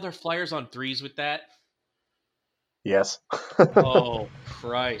wounding Eldar flyers on 3s with that? Yes. Oh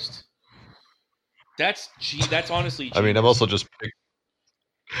Christ. That's honestly genius. I mean, I'm also just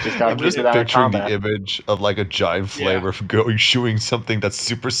I'm just picturing the image of like a giant flamer going shooting something that's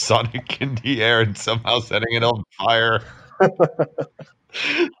supersonic in the air and somehow setting it on fire.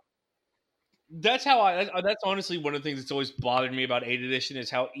 That's honestly one of the things that's always bothered me about 8th edition is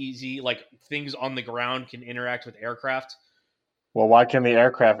how easy like things on the ground can interact with aircraft. Well, why can the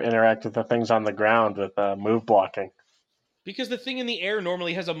aircraft interact with the things on the ground with move blocking? Because the thing in the air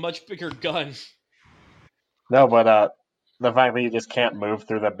normally has a much bigger gun. No, but the fact that you just can't move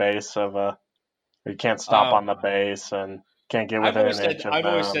through the base of you can't stop on the base and can't get within an inch of them. I've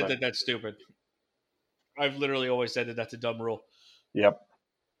always said that that's stupid. I've literally always said that that's a dumb rule. Yep.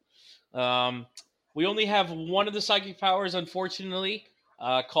 We only have one of the psychic powers, unfortunately,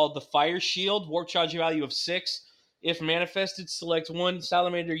 called the Fire Shield. Warp charge value of 6. If manifested, select one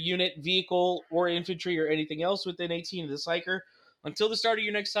salamander unit, vehicle, or infantry, or anything else within 18 of the psyker. Until the start of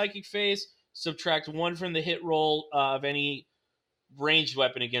your next psychic phase, subtract 1 from the hit roll of any ranged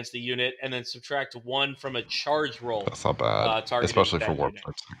weapon against the unit, and then subtract 1 from a charge roll. That's not bad, especially for Warp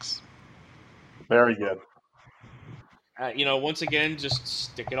Charge 6. Very good. Once again, just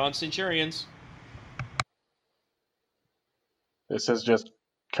stick it on Centurions. This is just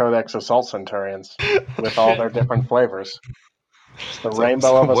Codex Assault Centurions with all their different flavors. It's the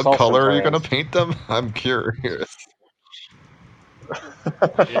rainbow of Assault What color Centurions. are you going to paint them? I'm curious.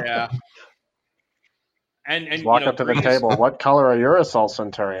 Yeah. And walk up to the table. What color are your Assault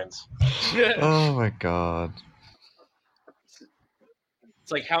Centurions? Oh my god.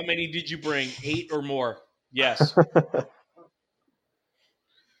 It's like, how many did you bring? 8 or more? Yes.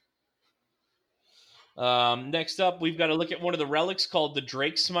 Next up, we've got to look at one of the relics called the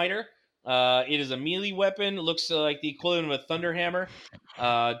Drake Smiter. It is a melee weapon. It looks like the equivalent of a Thunder Hammer.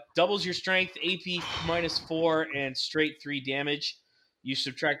 Doubles your strength, AP -4, and straight 3 damage. You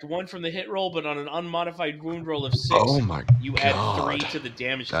subtract 1 from the hit roll, but on an unmodified wound roll of 6, you add 3 to the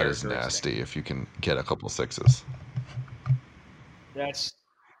damage characteristic. That is nasty if you can get a couple 6s.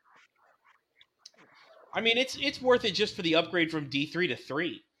 It's worth it just for the upgrade from D3 to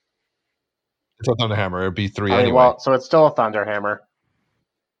 3. It's a Thunder Hammer. It'd be 3 anyway. Well, so it's still a Thunder Hammer.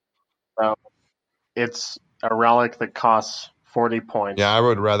 It's a relic that costs 40 points. Yeah, I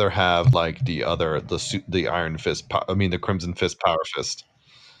would rather have like the Iron Fist. The Crimson Fist Power Fist.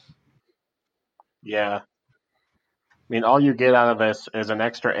 Yeah. All you get out of this is an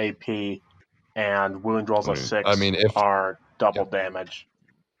extra AP and wound rolls of 6 are double damage.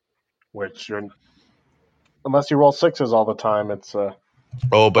 Which unless you roll 6s all the time, it's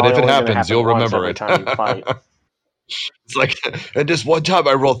but if it happens, you'll remember it. Time you fight. It's like, and just one time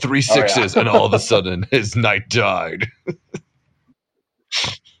I rolled 3 6s, and all of a sudden his knight died.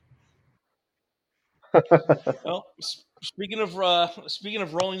 Well, speaking of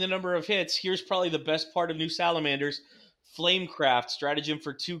rolling the number of hits, here's probably the best part of New Salamanders: Flamecraft stratagem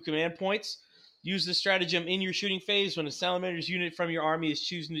for 2 command points. Use the stratagem in your shooting phase when a Salamander's unit from your army is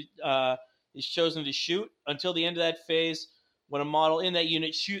chosen to shoot. Until the end of that phase, when a model in that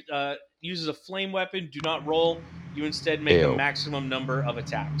unit uses a flame weapon, do not roll. You instead make the maximum number of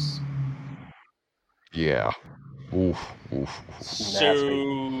attacks. Yeah. Oof.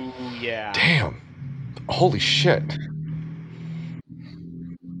 So, yeah. Damn. Holy shit.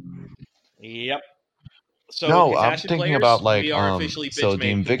 Yep. So no, I'm thinking players, about like so the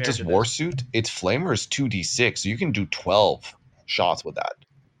Invictus Warsuit, its flamer is 2d6, so you can do 12 shots with that.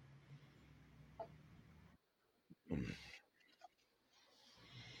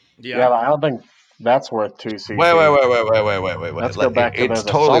 Yeah, I don't think that's worth 2 CP. Wait. Let's go back to it's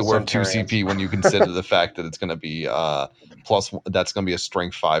totally worth 2 CP when you consider the fact that it's going to be that's going to be a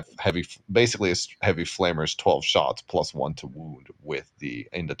strength 5 heavy, basically a heavy flamer's 12 shots +1 to wound with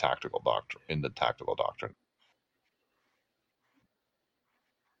in the tactical doctrine.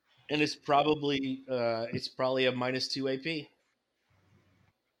 And it's probably a -2 AP.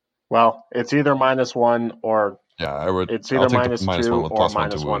 Well, it's either -1 or I would. It's either -2 with or +1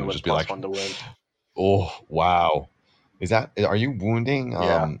 to wound. with Just be like, +1 to wound. Oh wow, are you wounding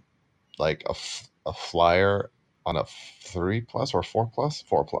like a flyer on a 3+ or 4+?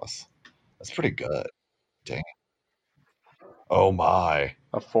 4+. That's pretty good. Dang. Oh my.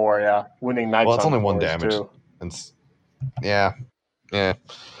 A 4, yeah. Wounding knights. Well, it's only 1 damage. Too. Yeah.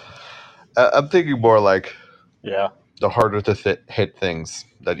 I'm thinking more like. Yeah. the harder to hit things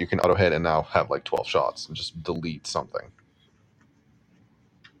that you can auto hit and now have like 12 shots and just delete something.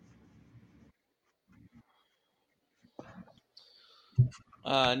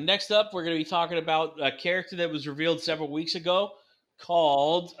 Next up, we're going to be talking about a character that was revealed several weeks ago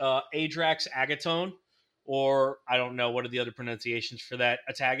called Adrax Agatone, or I don't know what are the other pronunciations for that.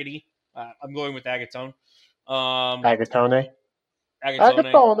 Atagony. I'm going with Agatone. Agatone.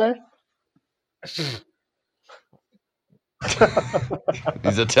 Agatone.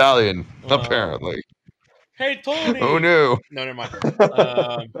 He's Italian, apparently. Hey, Tony. Oh no. No, never mind.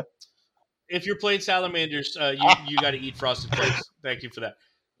 If you're playing Salamanders, you got to eat Frosted Flakes. Thank you for that.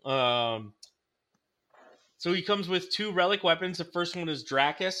 So he comes with 2 relic weapons. The first one is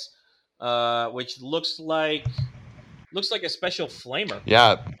Dracus, which looks like a special flamer.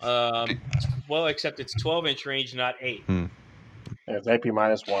 Yeah. Well, except it's 12-inch range, not 8. It's AP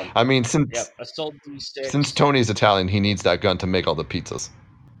 -1. I mean, since Assault D6. Since Tony's Italian, he needs that gun to make all the pizzas.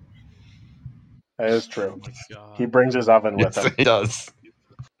 That is true. Oh my God. He brings his oven with him. He does.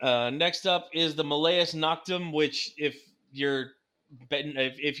 Next up is the Malleus Noctum, which if your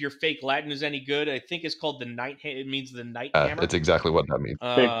fake Latin is any good, I think it's called the Night. It means the Night Hammer. It's exactly what that means.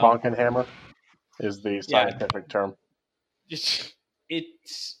 Big bonking hammer is the scientific term. It's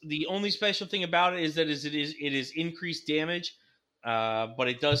the only special thing about it is that it is increased damage, but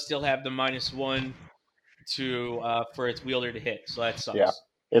it does still have the -1 to for its wielder to hit. So that sucks. Yeah,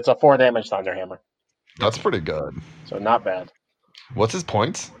 it's a 4 damage thunder hammer. That's pretty good. So not bad. What's his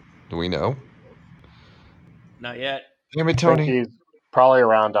points? Do we know? Not yet. Damn it, Tony. I think he's probably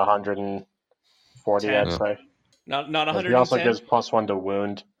around 140, 10. I'd say. Not 110. He also gives +1 to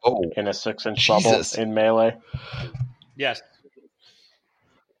wound in a 6-inch bubble in melee. Yes.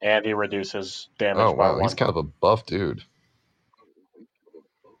 And he reduces damage by 1. He's kind of a buff dude.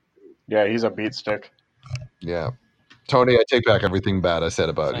 Yeah, he's a beat stick. Yeah. Tony, I take back everything bad I said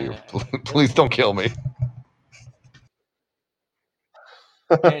about you. Please don't kill me.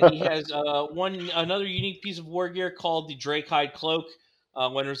 And he has another unique piece of war gear called the Drakehide Cloak.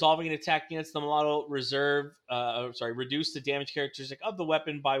 When resolving an attack against the model, reduce the damage characteristic of the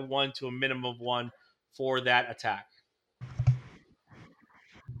weapon by 1 to a minimum of 1 for that attack.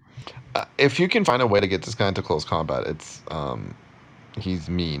 If you can find a way to get this guy into close combat, it's he's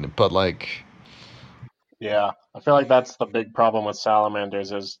mean, but like. Yeah, I feel like that's the big problem with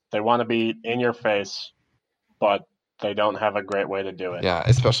Salamanders is they want to be in your face, but they don't have a great way to do it. Yeah,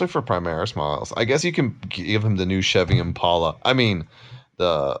 especially for Primaris models. I guess you can give him the new Chevy Impala. I mean,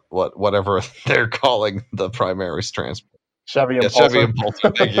 whatever they're calling the Primaris transport. Chevy Impulsor. Chevy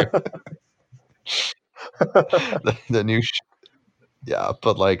Impulsor. Thank you. the new. Yeah,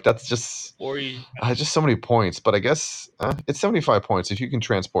 but like that's just just so many points. But I guess it's 75 points. If you can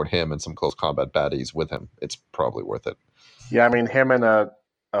transport him and some close combat baddies with him, it's probably worth it. Yeah, I mean him and a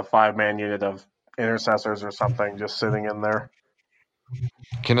 5-man unit of intercessors or something just sitting in there.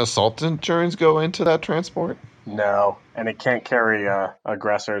 Can Assault Centurions go into that transport? No, and it can't carry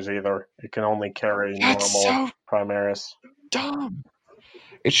aggressors either. It can only carry normal Primaris. Dumb.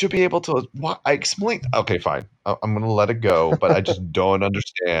 It should be able to. I explained. Okay, fine. I'm going to let it go, but I just don't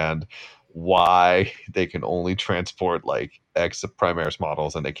understand why they can only transport like X Primaris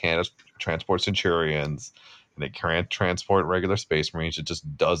models and they can't transport Centurions and they can't transport regular Space Marines. It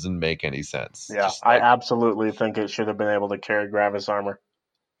just doesn't make any sense. Yeah, I absolutely think it should have been able to carry Gravis armor.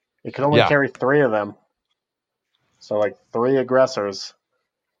 It can only carry 3 of them. So like 3 aggressors.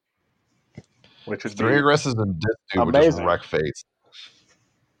 Which would 3 aggressors and this dude would just wreck face.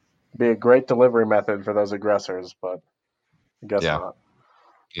 Be a great delivery method for those aggressors, but I guess not.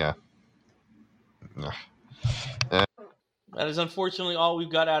 Yeah. That is unfortunately all we've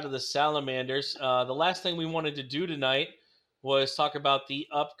got out of the Salamanders. The last thing we wanted to do tonight was talk about the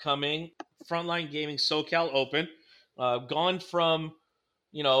upcoming Frontline Gaming SoCal Open. Gone from,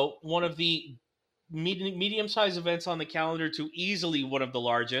 one of the medium-sized events on the calendar to easily one of the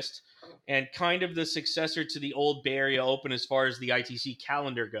largest, and kind of the successor to the old Bay Area Open as far as the ITC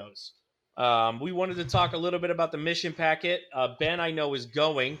calendar goes. We wanted to talk a little bit about the mission packet. Ben, I know, is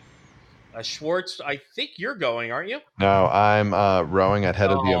going. Schwartz, I think you're going, aren't you? No, I'm rowing at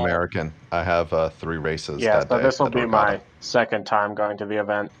head of the American. I have 3 races that day. Yeah, so this will be my second time going to the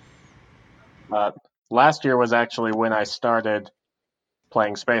event. Last year was actually when I started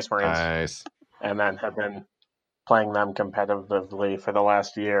playing Space Marines. Nice. And then have been playing them competitively for the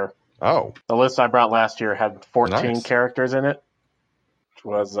last year. Oh. The list I brought last year had 14 characters in it, which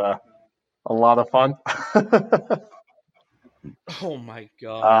was a lot of fun. Oh my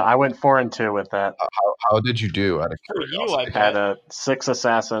god! I went 4-2 with that. How did you do? Out of For you, curiosity? I bet. Had 6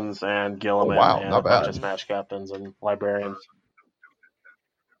 assassins and Gilliman wow, and not a bunch bad. of smash captains and librarians.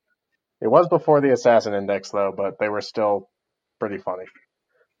 It was before the assassin index though, but they were still pretty funny.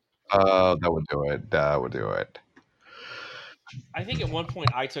 That would do it. That would do it. I think at one point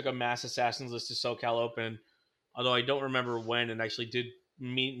I took a mass assassins list to SoCal Open, although I don't remember when, and actually did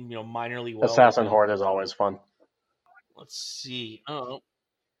meet minorly well. Assassin Horde is always fun. Let's see. Oh,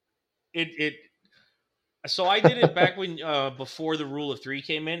 it. So I did it back when before the rule of 3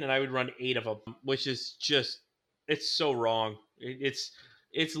 came in, and I would run 8 of them, which is just it's so wrong.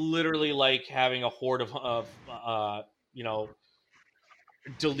 It's literally like having a horde of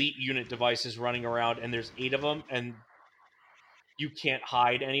delete unit devices running around, and there's 8 of them, and you can't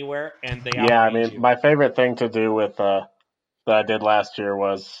hide anywhere, and they outrange you. My favorite thing to do with that I did last year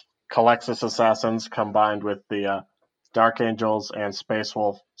was Calexis Assassins combined with the Dark Angels and Space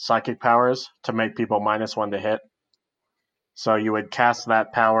Wolf psychic powers to make people -1 to hit. So you would cast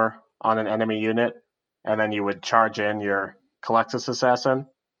that power on an enemy unit, and then you would charge in your Calexis Assassin.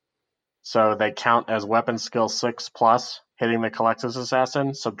 So they count as weapon skill 6+, hitting the Calexis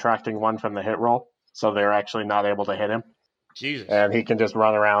Assassin, subtracting 1 from the hit roll, so they're actually not able to hit him. Jesus. And he can just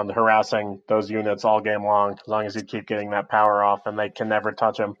run around harassing those units all game long, as long as you keep getting that power off, and they can never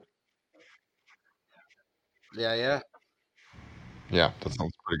touch him. Yeah. Yeah, that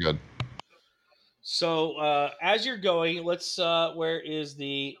sounds pretty good. So as you're going, let's where is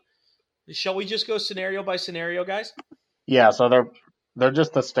the shall we just go scenario by scenario, guys? Yeah, so they're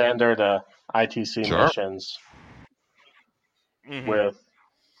just the standard ITC Sure. missions with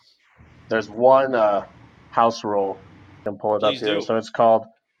there's one house rule. I can pull it Please up here. do. So it's called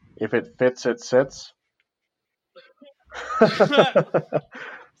If It Fits, It Sits.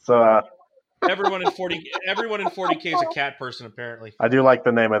 So everyone in 40K is a cat person, apparently. I do like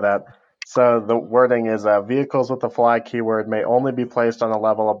the name of that. So the wording is vehicles with the fly keyword may only be placed on a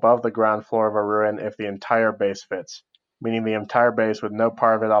level above the ground floor of a ruin if the entire base fits, meaning the entire base with no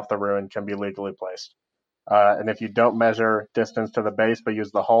part of it off the ruin can be legally placed. And if you don't measure distance to the base but use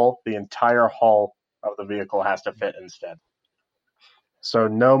the hull, the entire hull of the vehicle has to fit instead. So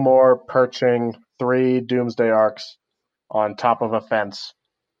no more perching 3 Doomsday Arcs on top of a fence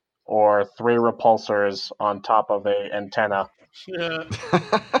or 3 repulsors on top of a antenna.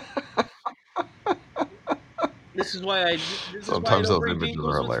 This is why I don't bring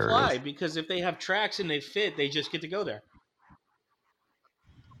vehicles with fly, because if they have tracks and they fit, they just get to go there.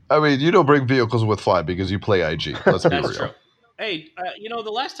 I mean, you don't bring vehicles with fly because you play IG. Let's be real. That's true. Hey,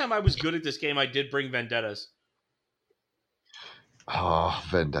 the last time I was good at this game, I did bring Vendettas. Oh,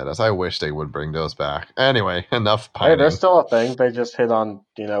 Vendettas. I wish they would bring those back. Anyway, enough pining. Hey, they're still a thing. They just hit on,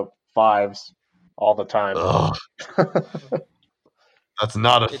 5s all the time. That's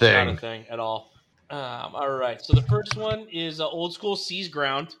not a thing. It's not a thing at all. All right. So the first one is old school Seize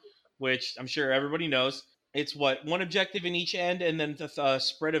Ground, which I'm sure everybody knows. It's what? 1 objective in each end and then the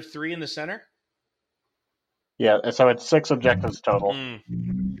spread of 3 in the center? Yeah, so it's 6 objectives total.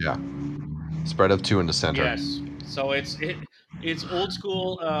 Yeah. Spread of 2 in the center. Yes. So it's old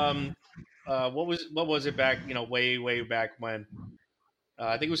school. What was it back? Way back when?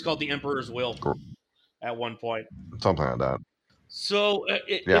 I think it was called the Emperor's Will at one point. Something like that. So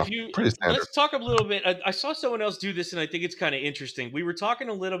pretty standard. Let's talk a little bit. I saw someone else do this, and I think it's kind of interesting. We were talking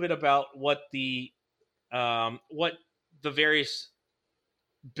a little bit about what the various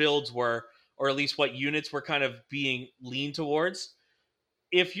builds were, or at least what units were kind of being leaned towards.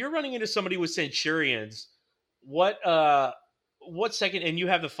 If you're running into somebody with Centurions, what second, and you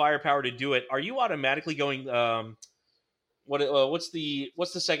have the firepower to do it, are you automatically going? What's the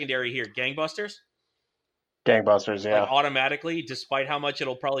secondary here? Gangbusters. Gangbusters, yeah. Like automatically, despite how much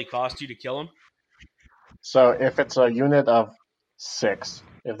it'll probably cost you to kill them. So if it's a unit of 6,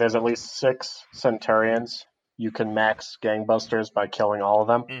 if there's at least 6 Centurions, you can max Gangbusters by killing all of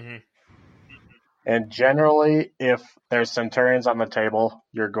them. Mm-hmm. And generally, if there's Centurions on the table,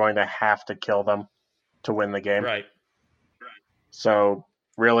 you're going to have to kill them to win the game. Right. So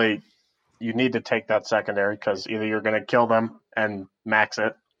really, you need to take that secondary, because either you're going to kill them and max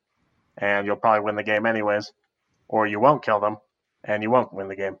it, and you'll probably win the game anyways, or you won't kill them, and you won't win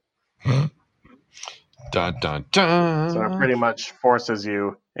the game. Dun, dun, dun. So it pretty much forces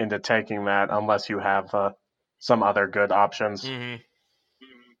you into taking that unless you have some other good options. Mm-hmm.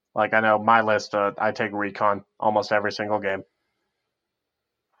 Like I know my list, I take Recon almost every single game,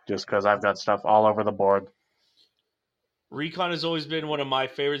 just because I've got stuff all over the board. Recon has always been one of my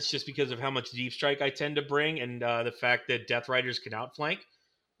favorites, just because of how much deep strike I tend to bring, and the fact that Death Riders can outflank.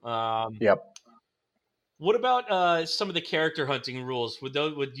 Yep. What about some of the character hunting rules? Would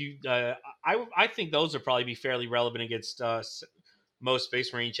you? I think those would probably be fairly relevant against most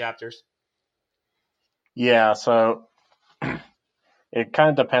Space Marine chapters. Yeah, so it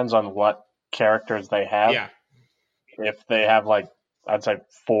kind of depends on what characters they have. Yeah. If they have I'd say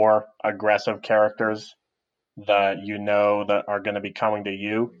 4 aggressive characters that that are going to be coming to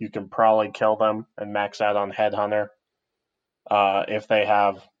you, you can probably kill them and max out on Headhunter. If they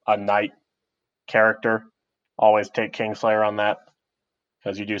have a Knight character, always take Kingslayer on that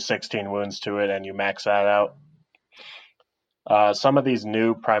because you do 16 wounds to it and you max that out. Some of these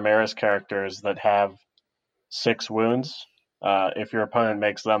new Primaris characters that have 6 wounds, if your opponent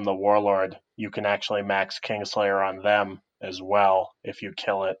makes them the Warlord, you can actually max Kingslayer on them as well if you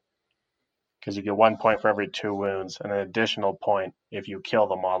kill it. Because you get 1 point for every 2 wounds and an additional point if you kill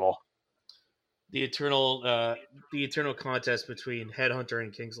the model. The eternal contest between Headhunter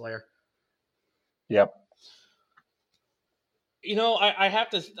and Kingslayer. Yep. I have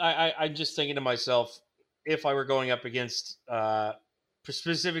to. I'm just thinking to myself, if I were going up against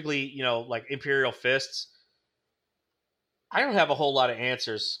specifically, like Imperial Fists, I don't have a whole lot of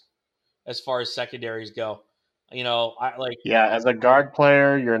answers as far as secondaries go. Yeah, as a guard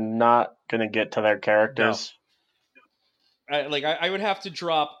player, you're not gonna get to their characters. No. I would have to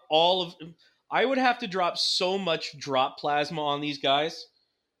drop I would have to drop so much drop plasma on these guys,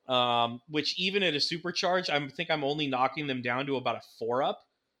 which even at a supercharge, I think I'm only knocking them down to about a 4-up,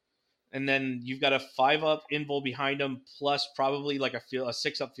 and then you've got a 5-up invul behind them, plus probably like a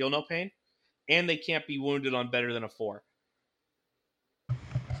 6-up feel no pain, and they can't be wounded on better than a 4.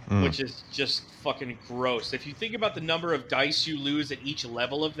 Which is just fucking gross. If you think about the number of dice you lose at each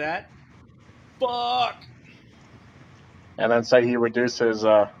level of that, fuck. And then say he reduces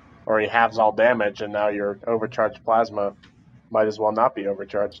or he halves all damage, and now your overcharged plasma might as well not be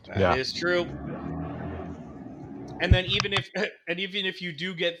overcharged. That is true. And then even if you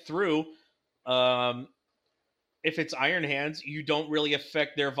do get through, if it's Iron Hands, you don't really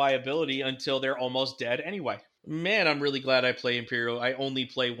affect their viability until they're almost dead anyway. Man, I'm really glad I play Imperial. I only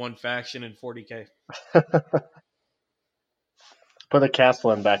play one faction in 40k. Put a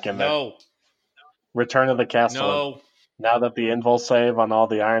Castellan back in there. No. Return of the Castellan. No. Now that the invul save on all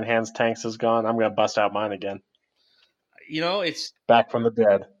the Iron Hands tanks is gone, I'm going to bust out mine again. It's... Back from the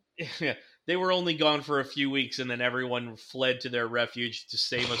dead. Yeah. They were only gone for a few weeks, and then everyone fled to their refuge to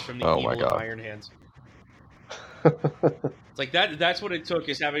save us from the evil of Iron Hands. It's like that's what it took,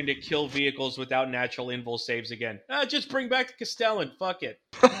 is having to kill vehicles without natural invul saves again. Just bring back the Castellan. Fuck it.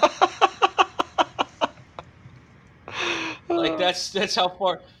 That's how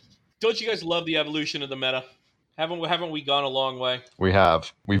far. Don't you guys love the evolution of the meta? Haven't we gone a long way? We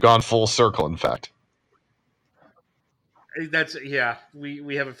have. We've gone full circle, in fact.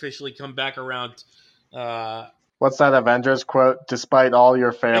 We have officially come back around. What's that Avengers quote? Despite all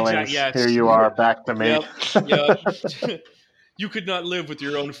your failings, here you are back to me. Yep. You could not live with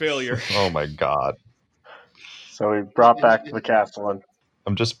your own failure. Oh my god. So we brought back the Castellan.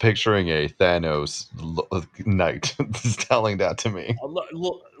 I'm just picturing a Thanos knight telling that to me.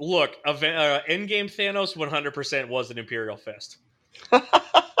 Look, endgame Thanos 100% was an Imperial Fist.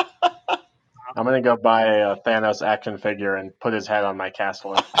 I'm going to go buy a Thanos action figure and put his head on my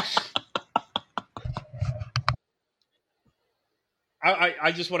Castellan.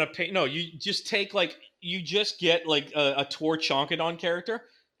 I just want to pay. No, you just take you just get a Tor Chonkadon character,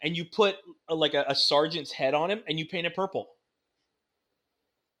 and you put a sergeant's head on him, and you paint it purple.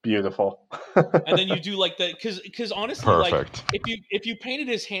 Beautiful. And then you do because honestly, perfect. If you painted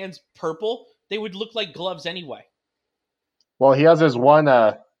his hands purple, they would look like gloves anyway. Well, he has his one.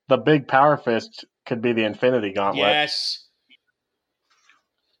 The big power fist could be the Infinity Gauntlet. Yes.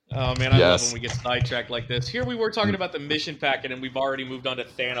 Oh man, I love when we get sidetracked like this. Here we were talking about the mission packet, and we've already moved on to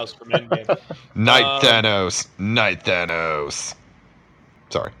Thanos from Endgame. Night Thanos.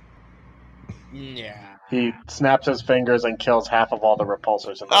 Sorry. Yeah. He snaps his fingers and kills half of all the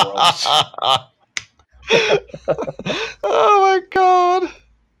repulsors in the world. Oh my god.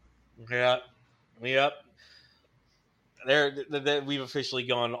 Yep. There, we've officially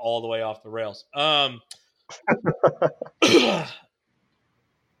gone all the way off the rails.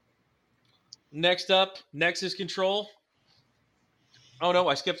 Next is Control. Oh no,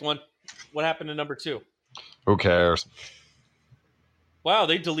 I skipped one. What happened to number 2? Who cares? Wow,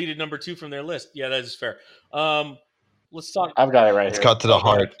 they deleted number 2 from their list. Yeah, that is fair. Let's talk. I've got it right here. It's cut to the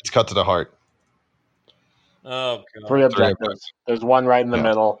heart. It's cut to the heart. Oh god. 3 objectives. There's one right in the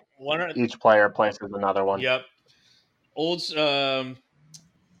middle. Each player places another one. Yep. I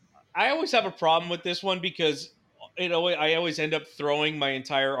always have a problem with this one because I always end up throwing my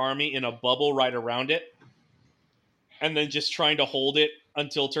entire army in a bubble right around it. and then just trying to hold it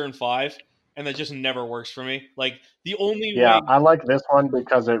until turn 5, and that just never works for me. Like, the only way... I like this one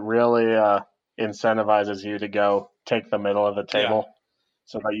because it really incentivizes you to go take the middle of the table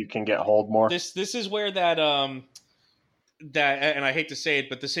so that you can get hold more. This is where that, and I hate to say it,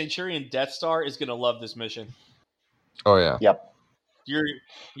 but the Centurion Death Star is going to love this mission. Oh, yeah. Yep.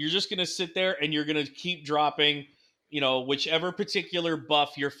 You're just going to sit there and you're going to keep dropping, whichever particular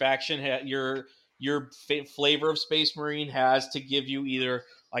buff your faction, your flavor of Space Marine has to give you. Either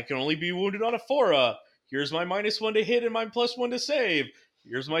I can only be wounded on a Fora. Here's my -1 to hit and my +1 to save.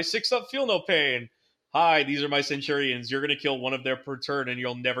 Here's my 6-up feel no pain. Hi, these are my Centurions. You're going to kill one of their per turn and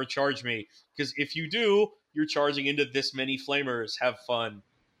you'll never charge me. Because if you do, you're charging into this many flamers. Have fun.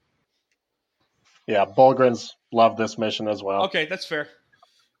 Yeah, Bulgrins love this mission as well. Okay, that's fair.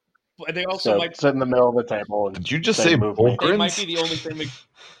 They also might sit in the middle of the table. And did you just say Bulgrins? They might be the only thing.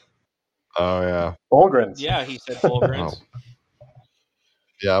 Oh yeah, Bulgrins. Yeah, he said Bulgrins.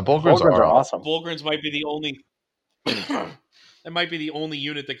 Yeah, Bulgrins are awesome. Bulgrins might be the only. That might be the only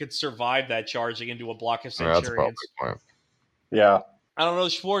unit that could survive that charging into a block of Centurions. That's probably the point. Yeah. I don't know,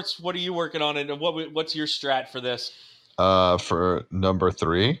 Schwartz. What are you working on, and what's your strat for this? For number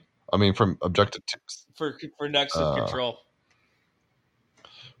 3. I mean, from objective 2. For Nexus Control.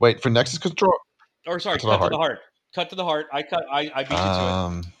 Wait, for Nexus Control? Or sorry, cut to the heart. Cut to the heart. I beat you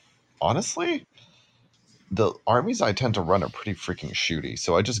to it. Honestly, the armies I tend to run are pretty freaking shooty,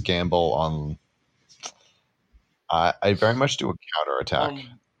 so I just gamble on. I very much do a counterattack.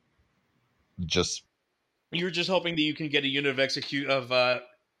 You're just hoping that you can get a unit of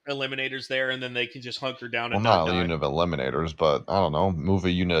eliminators there, and then they can just hunker down. Well, not a unit of eliminators, but I don't know, move a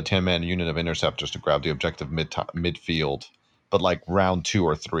 10-man unit of interceptors to grab the objective midfield. But like round 2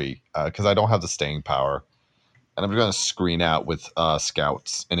 or 3, because I don't have the staying power, and I'm going to screen out with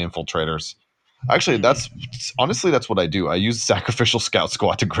scouts and infiltrators. Actually, that's what I do. I use Sacrificial Scout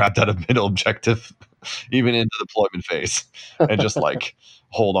Squad to grab that middle objective, even into the deployment phase, and just like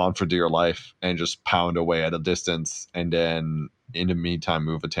hold on for dear life and just pound away at a distance, and then in the meantime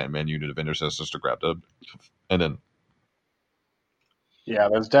move a 10-man unit of intercessors to grab the, and then. Yeah,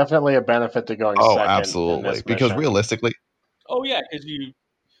 there's definitely a benefit to going second. Oh, absolutely, because realistically. Oh yeah, because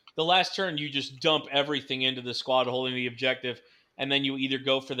the last turn you just dump everything into the squad holding the objective, and then you either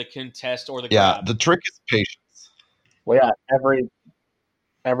go for the contest or the grab. Yeah, the trick is patience. Well, yeah,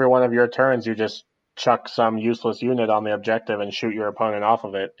 every one of your turns you just chuck some useless unit on the objective and shoot your opponent off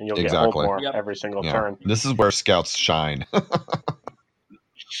of it, and you'll get hold more every single turn. This is where scouts shine.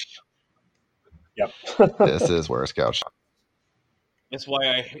 Yep. This is where scouts shine. This is why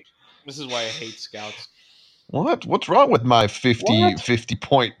I hate scouts. What's wrong with my 55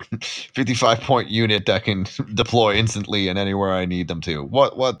 point unit that can deploy instantly and anywhere I need them to?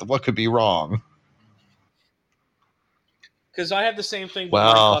 What could be wrong? Because I have the same thing, but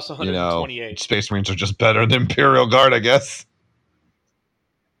mine costs 128. Space Marines are just better than Imperial Guard, I guess.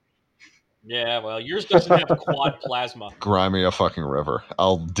 Yeah, well, yours doesn't have quad plasma. Grind me a fucking river.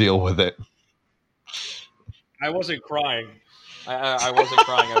 I'll deal with it. I wasn't crying. I wasn't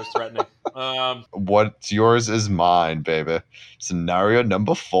crying. I was threatening. What's yours is mine, baby. Scenario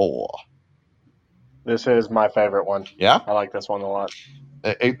number 4. This is my favorite one. Yeah? I like this one a lot.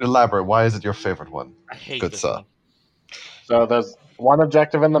 Elaborate. Why is it your favorite one? I hate Good this sir. one. So there's one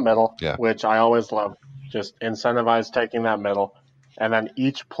objective in the middle, Yeah. which I always love. Just incentivize taking that middle. And then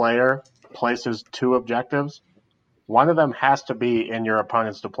each player places 2 objectives. One of them has to be in your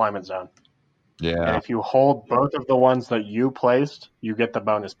opponent's deployment zone. Yeah. And if you hold both of the ones that you placed, you get the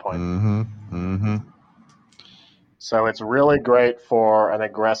bonus point. Mm-hmm. Mm-hmm. So it's really great for an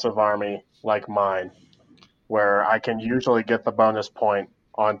aggressive army like mine, where I can usually get the bonus point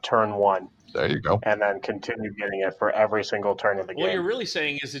on turn 1. There you go. And then continue getting it for every single turn of the game. What you're really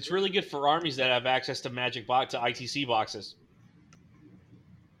saying is it's really good for armies that have access to to ITC boxes.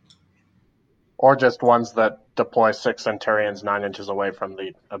 Or just ones that deploy 6 Centurions 9 inches away from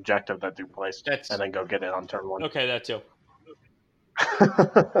the objective that you placed, and then go get it on turn 1. Okay, that too.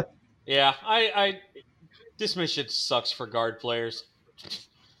 Yeah, this mission sucks for guard players.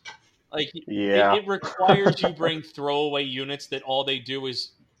 Like, it requires you bring throwaway units that all they do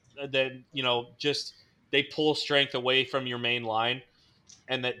is they pull strength away from your main line,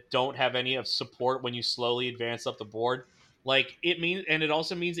 and that don't have any of support when you slowly advance up the board. Like, it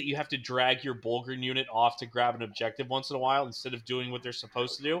also means that you have to drag your Bulgrin unit off to grab an objective once in a while instead of doing what they're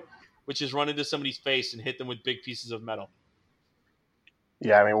supposed to do, which is run into somebody's face and hit them with big pieces of metal.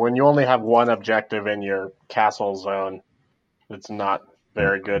 Yeah, I mean, when you only have one objective in your castle zone, it's not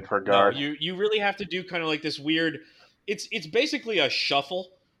very good for guard. No, you really have to do kind of like this weird... It's basically a shuffle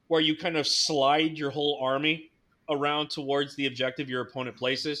where you kind of slide your whole army around towards the objective your opponent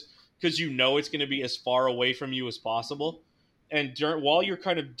places because you know it's going to be as far away from you as possible. And while you're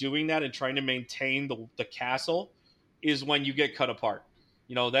kind of doing that and trying to maintain the castle is when you get cut apart.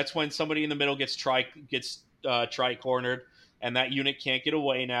 That's when somebody in the middle gets tri-cornered, and that unit can't get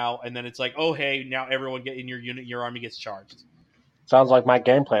away now. And then it's like, oh, hey, now everyone get in your unit, your army gets charged. Sounds like my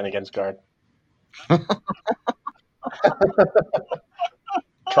game plan against Guard. Try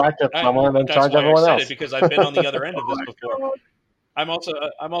to someone and charge everyone else. I said it because I've been on the other end of this before. God. I'm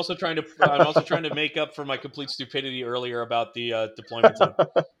also trying to make up for my complete stupidity earlier about the deployment zone.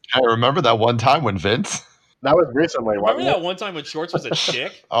 I remember that one time when Vince. That was recently. Remember that one time when Shorts was a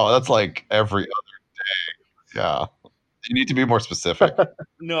chick? Oh, that's like every other day. Yeah, you need to be more specific.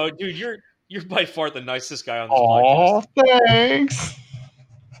 No, dude, you're by far the nicest guy on this podcast. Oh, thanks.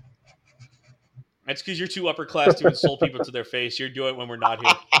 That's because you're too upper class to insult people to their face. You're doing it when we're not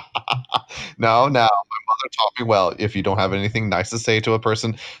here. No, my mother taught me well. If you don't have anything nice to say to a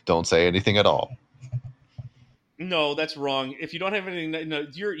person, don't say anything at all. No, that's wrong. If you don't have anything, no,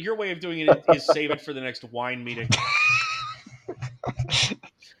 your way of doing it is save it for the next wine meeting.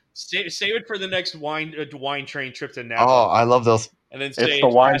 Save it for the next wine train trip to Napa. Oh, I love those. And then say it's the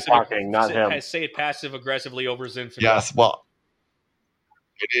wine talking, not him. Say it passive aggressively over Zinfandel. Yes, well,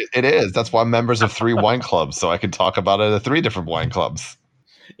 it is. That's why I'm members of 3 wine clubs, so I can talk about it at 3 different wine clubs.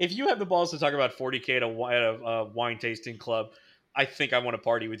 If you have the balls to talk about 40K at a wine tasting club, I think I want to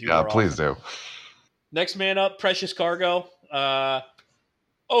party with you. Yeah, please do. Next man up, Precious Cargo.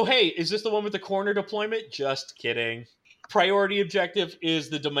 Oh, hey, is this the one with the corner deployment? Just kidding. Priority objective is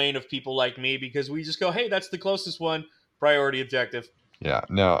the domain of people like me because we just go, hey, that's the closest one. Priority objective. Yeah,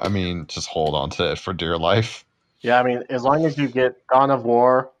 no, I mean, just hold on to it for dear life. Yeah, I mean, as long as you get Dawn of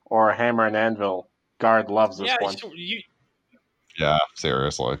War or Hammer and Anvil, Guard loves this one. Yeah,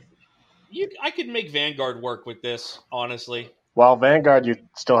 seriously. I could make Vanguard work with this, honestly. Well, Vanguard, you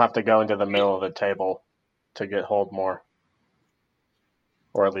still have to go into the middle of the table to get hold more.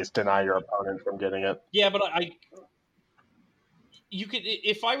 Or at least deny your opponent from getting it. Yeah, but you could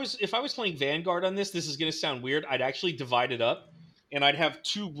if I was playing Vanguard on this is going to sound weird. I'd actually divide it up, and I'd have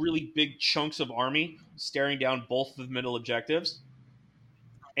 2 really big chunks of army staring down both of the middle objectives.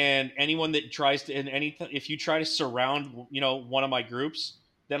 And anyone that tries to, if you try to surround, one of my groups,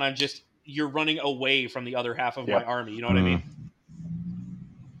 then you're running away from the other half of my army. You know what I mean?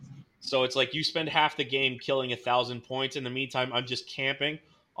 So it's like you spend half the game killing 1,000 points. In the meantime, I'm just camping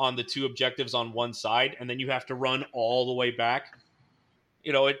on the 2 objectives on one side, and then you have to run all the way back.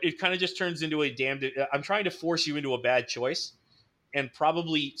 It kind of just turns into I'm trying to force you into a bad choice and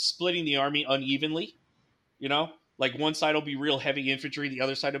probably splitting the army unevenly, Like one side will be real heavy infantry, the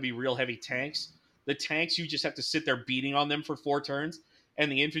other side will be real heavy tanks. The tanks, you just have to sit there beating on them for 4 turns, and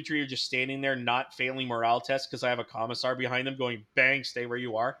the infantry are just standing there not failing morale tests because I have a commissar behind them going, bang, stay where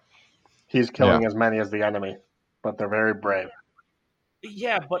you are. He's killing as many as the enemy, but they're very brave.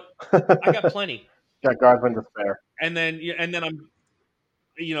 Yeah, but I got plenty. Got Guardsmen to spare. And then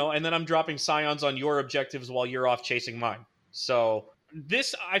I'm dropping scions on your objectives while you're off chasing mine. So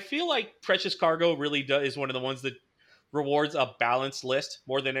I feel like Precious Cargo really is one of the ones that rewards a balanced list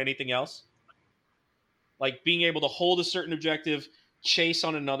more than anything else. Like being able to hold a certain objective, chase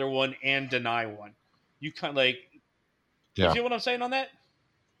on another one, and deny one. You kind of you feel what I'm saying on that?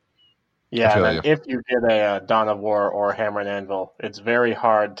 Yeah, and then if you get a Dawn of War or Hammer and Anvil, it's very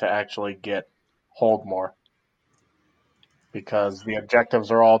hard to actually get hold more. Because the objectives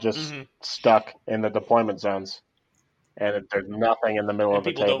are all just stuck in the deployment zones. And there's nothing in the middle of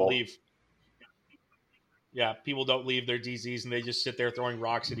the table. People don't leave. Yeah, people don't leave their DZs and they just sit there throwing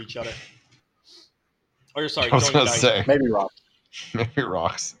rocks at each other. Or sorry, I was going to say. Maybe rocks. Maybe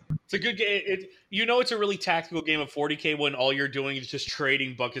rocks. It's a good game. It's a really tactical game of 40K when all you're doing is just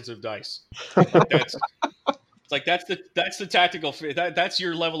trading buckets of dice. That's the tactical. That's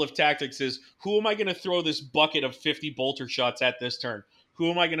your level of tactics. Is who am I going to throw this bucket of 50 bolter shots at this turn? Who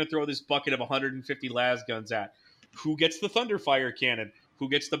am I going to throw this bucket of 150 las guns at? Who gets the Thunderfire cannon? Who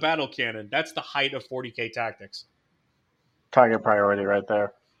gets the battle cannon? That's the height of 40K tactics. Target priority right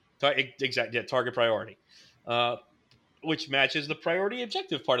there. Exactly. Yeah, target priority. Which matches the priority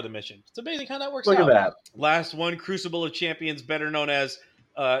objective part of the mission. It's amazing how that works out. Look at that. Last one, Crucible of Champions, better known as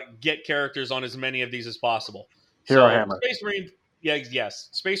get characters on as many of these as possible. Hero Hammer. Space Marine, yes.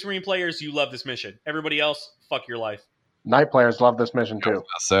 Space Marine players, you love this mission. Everybody else, fuck your life. Night players love this mission too. I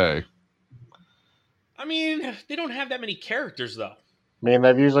was gonna say. I mean, they don't have that many characters, though. I mean,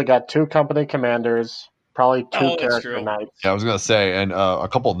 they've usually got 2 company commanders, probably 2 character knights. Yeah, I was gonna say, and a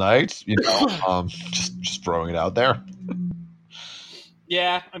couple knights. Just throwing it out there.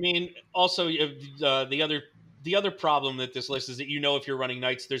 Yeah, I mean, also the other The other problem that this list is that if you're running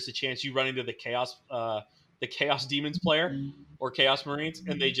knights, there's a chance you run into the chaos demons player or chaos marines,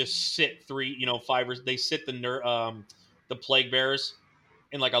 and they just sit they sit the plague bearers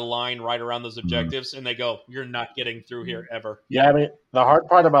in like a line right around those objectives, and they go, "You're not getting through here ever." Yeah, I mean, the hard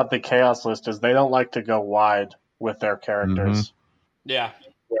part about the chaos list is they don't like to go wide with their characters. Yeah.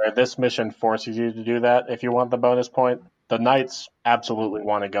 Where this mission forces you to do that if you want the bonus point. The knights absolutely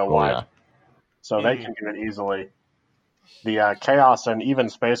want to go wide. Yeah. So they can do it easily. The chaos and even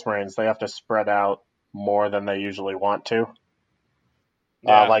space marines, they have to spread out more than they usually want to.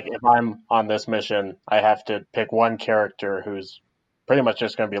 Yeah. Like if I'm on this mission, I have to pick one character who's pretty much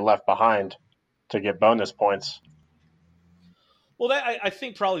just going to be left behind to get bonus points. Well, I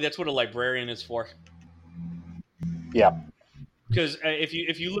think probably that's what a librarian is for. Yeah. Because if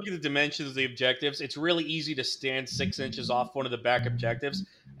you look at the dimensions of the objectives, it's really easy to stand 6 inches off one of the back objectives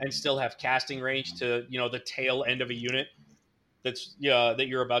and still have casting range to the tail end of a unit that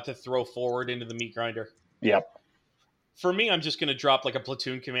you're about to throw forward into the meat grinder. Yep. For me, I'm just going to drop like a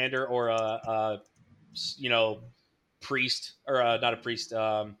platoon commander or a priest or not a priest,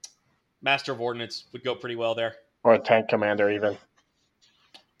 master of ordnance would go pretty well there. Or a tank commander even.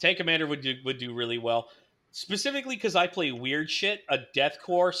 Tank commander would do really well. Specifically because I play weird shit, a Death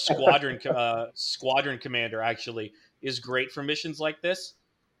Corps squadron commander actually is great for missions like this.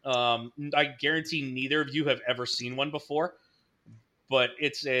 I guarantee neither of you have ever seen one before, but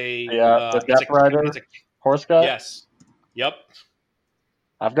it's a the Death Rider horse guy. Yes, yep.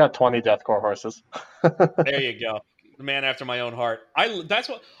 I've got 20 Death Corps horses. There you go, the man after my own heart. That's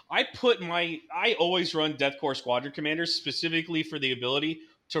what I put I always run Death Corps squadron commanders specifically for the ability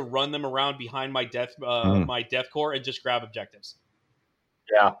to run them around behind my Death Corps and just grab objectives.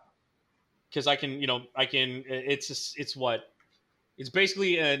 Yeah, because I can it's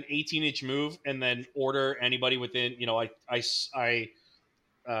basically an 18-inch move, and then order anybody within. I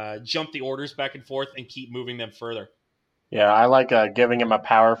jump the orders back and forth and keep moving them further. Yeah, I like giving him a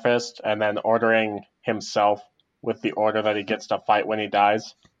power fist and then ordering himself with the order that he gets to fight when he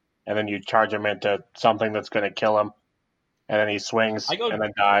dies, and then you charge him into something that's going to kill him. And then he swings and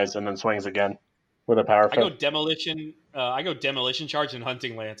then dies and then swings again with a power fist. I go demolition charge and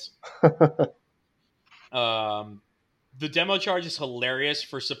hunting lance. The demo charge is hilarious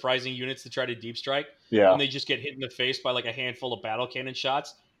for surprising units to try to deep strike. Yeah. And they just get hit in the face by like a handful of battle cannon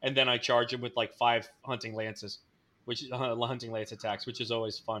shots, and then I charge them with like 5 hunting lances, which is hunting lance attacks, which is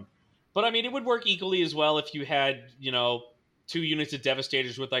always fun. But I mean, it would work equally as well if you had 2 units of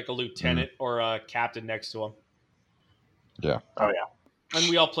devastators with like a lieutenant or a captain next to them. Yeah. Oh, yeah. And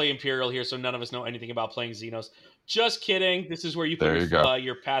we all play Imperial here, so none of us know anything about playing Xenos. Just kidding. This is where you put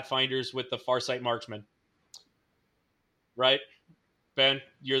your Pathfinders with the Farsight Marksman. Right? Ben,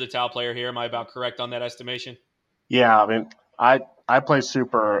 you're the Tau player here. Am I about correct on that estimation? Yeah, I mean, I play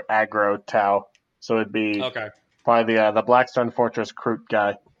super aggro Tau, so it'd be probably the Blackstone Fortress Kroot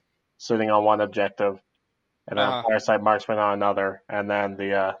guy sitting on one objective, and then Farsight Marksman on another, and then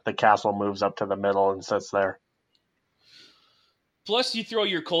the castle moves up to the middle and sits there. Plus, you throw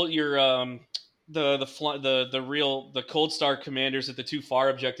your Cold Star commanders at the 2 far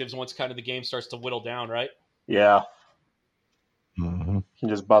objectives once kind of the game starts to whittle down, right? Yeah. Mm-hmm. You can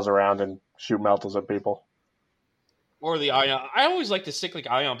just buzz around and shoot meltas at people. Or the Ion. I always like the cyclic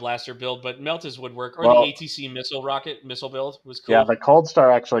Ion Blaster build, but meltas would work. Or the ATC missile build was cool. Yeah, the Cold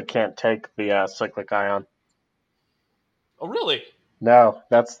Star actually can't take the cyclic Ion. Oh, really? No,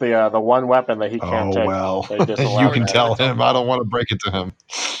 that's the one weapon that he can't take. Oh, well. You can tell him. I don't want to break it to him.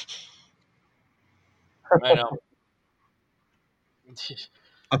 I know.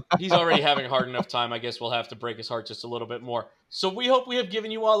 He's already having a hard enough time. I guess we'll have to break his heart just a little bit more. So we hope we have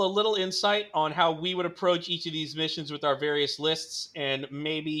given you all a little insight on how we would approach each of these missions with our various lists, and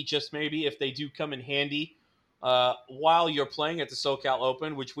maybe, just maybe, if they do come in handy while you're playing at the SoCal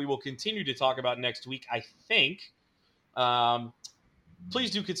Open, which we will continue to talk about next week, I think.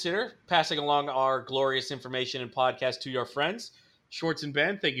 Please do consider passing along our glorious information and podcast to your friends. Schwartz and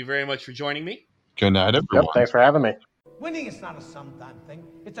Ben, thank you very much for joining me. Good night, everyone. Yep, thanks for having me. Winning is not a sometime thing.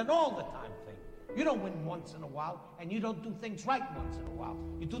 It's an all-the-time thing. You don't win once in a while, and you don't do things right once in a while.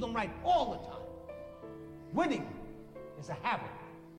 You do them right all the time. Winning is a habit.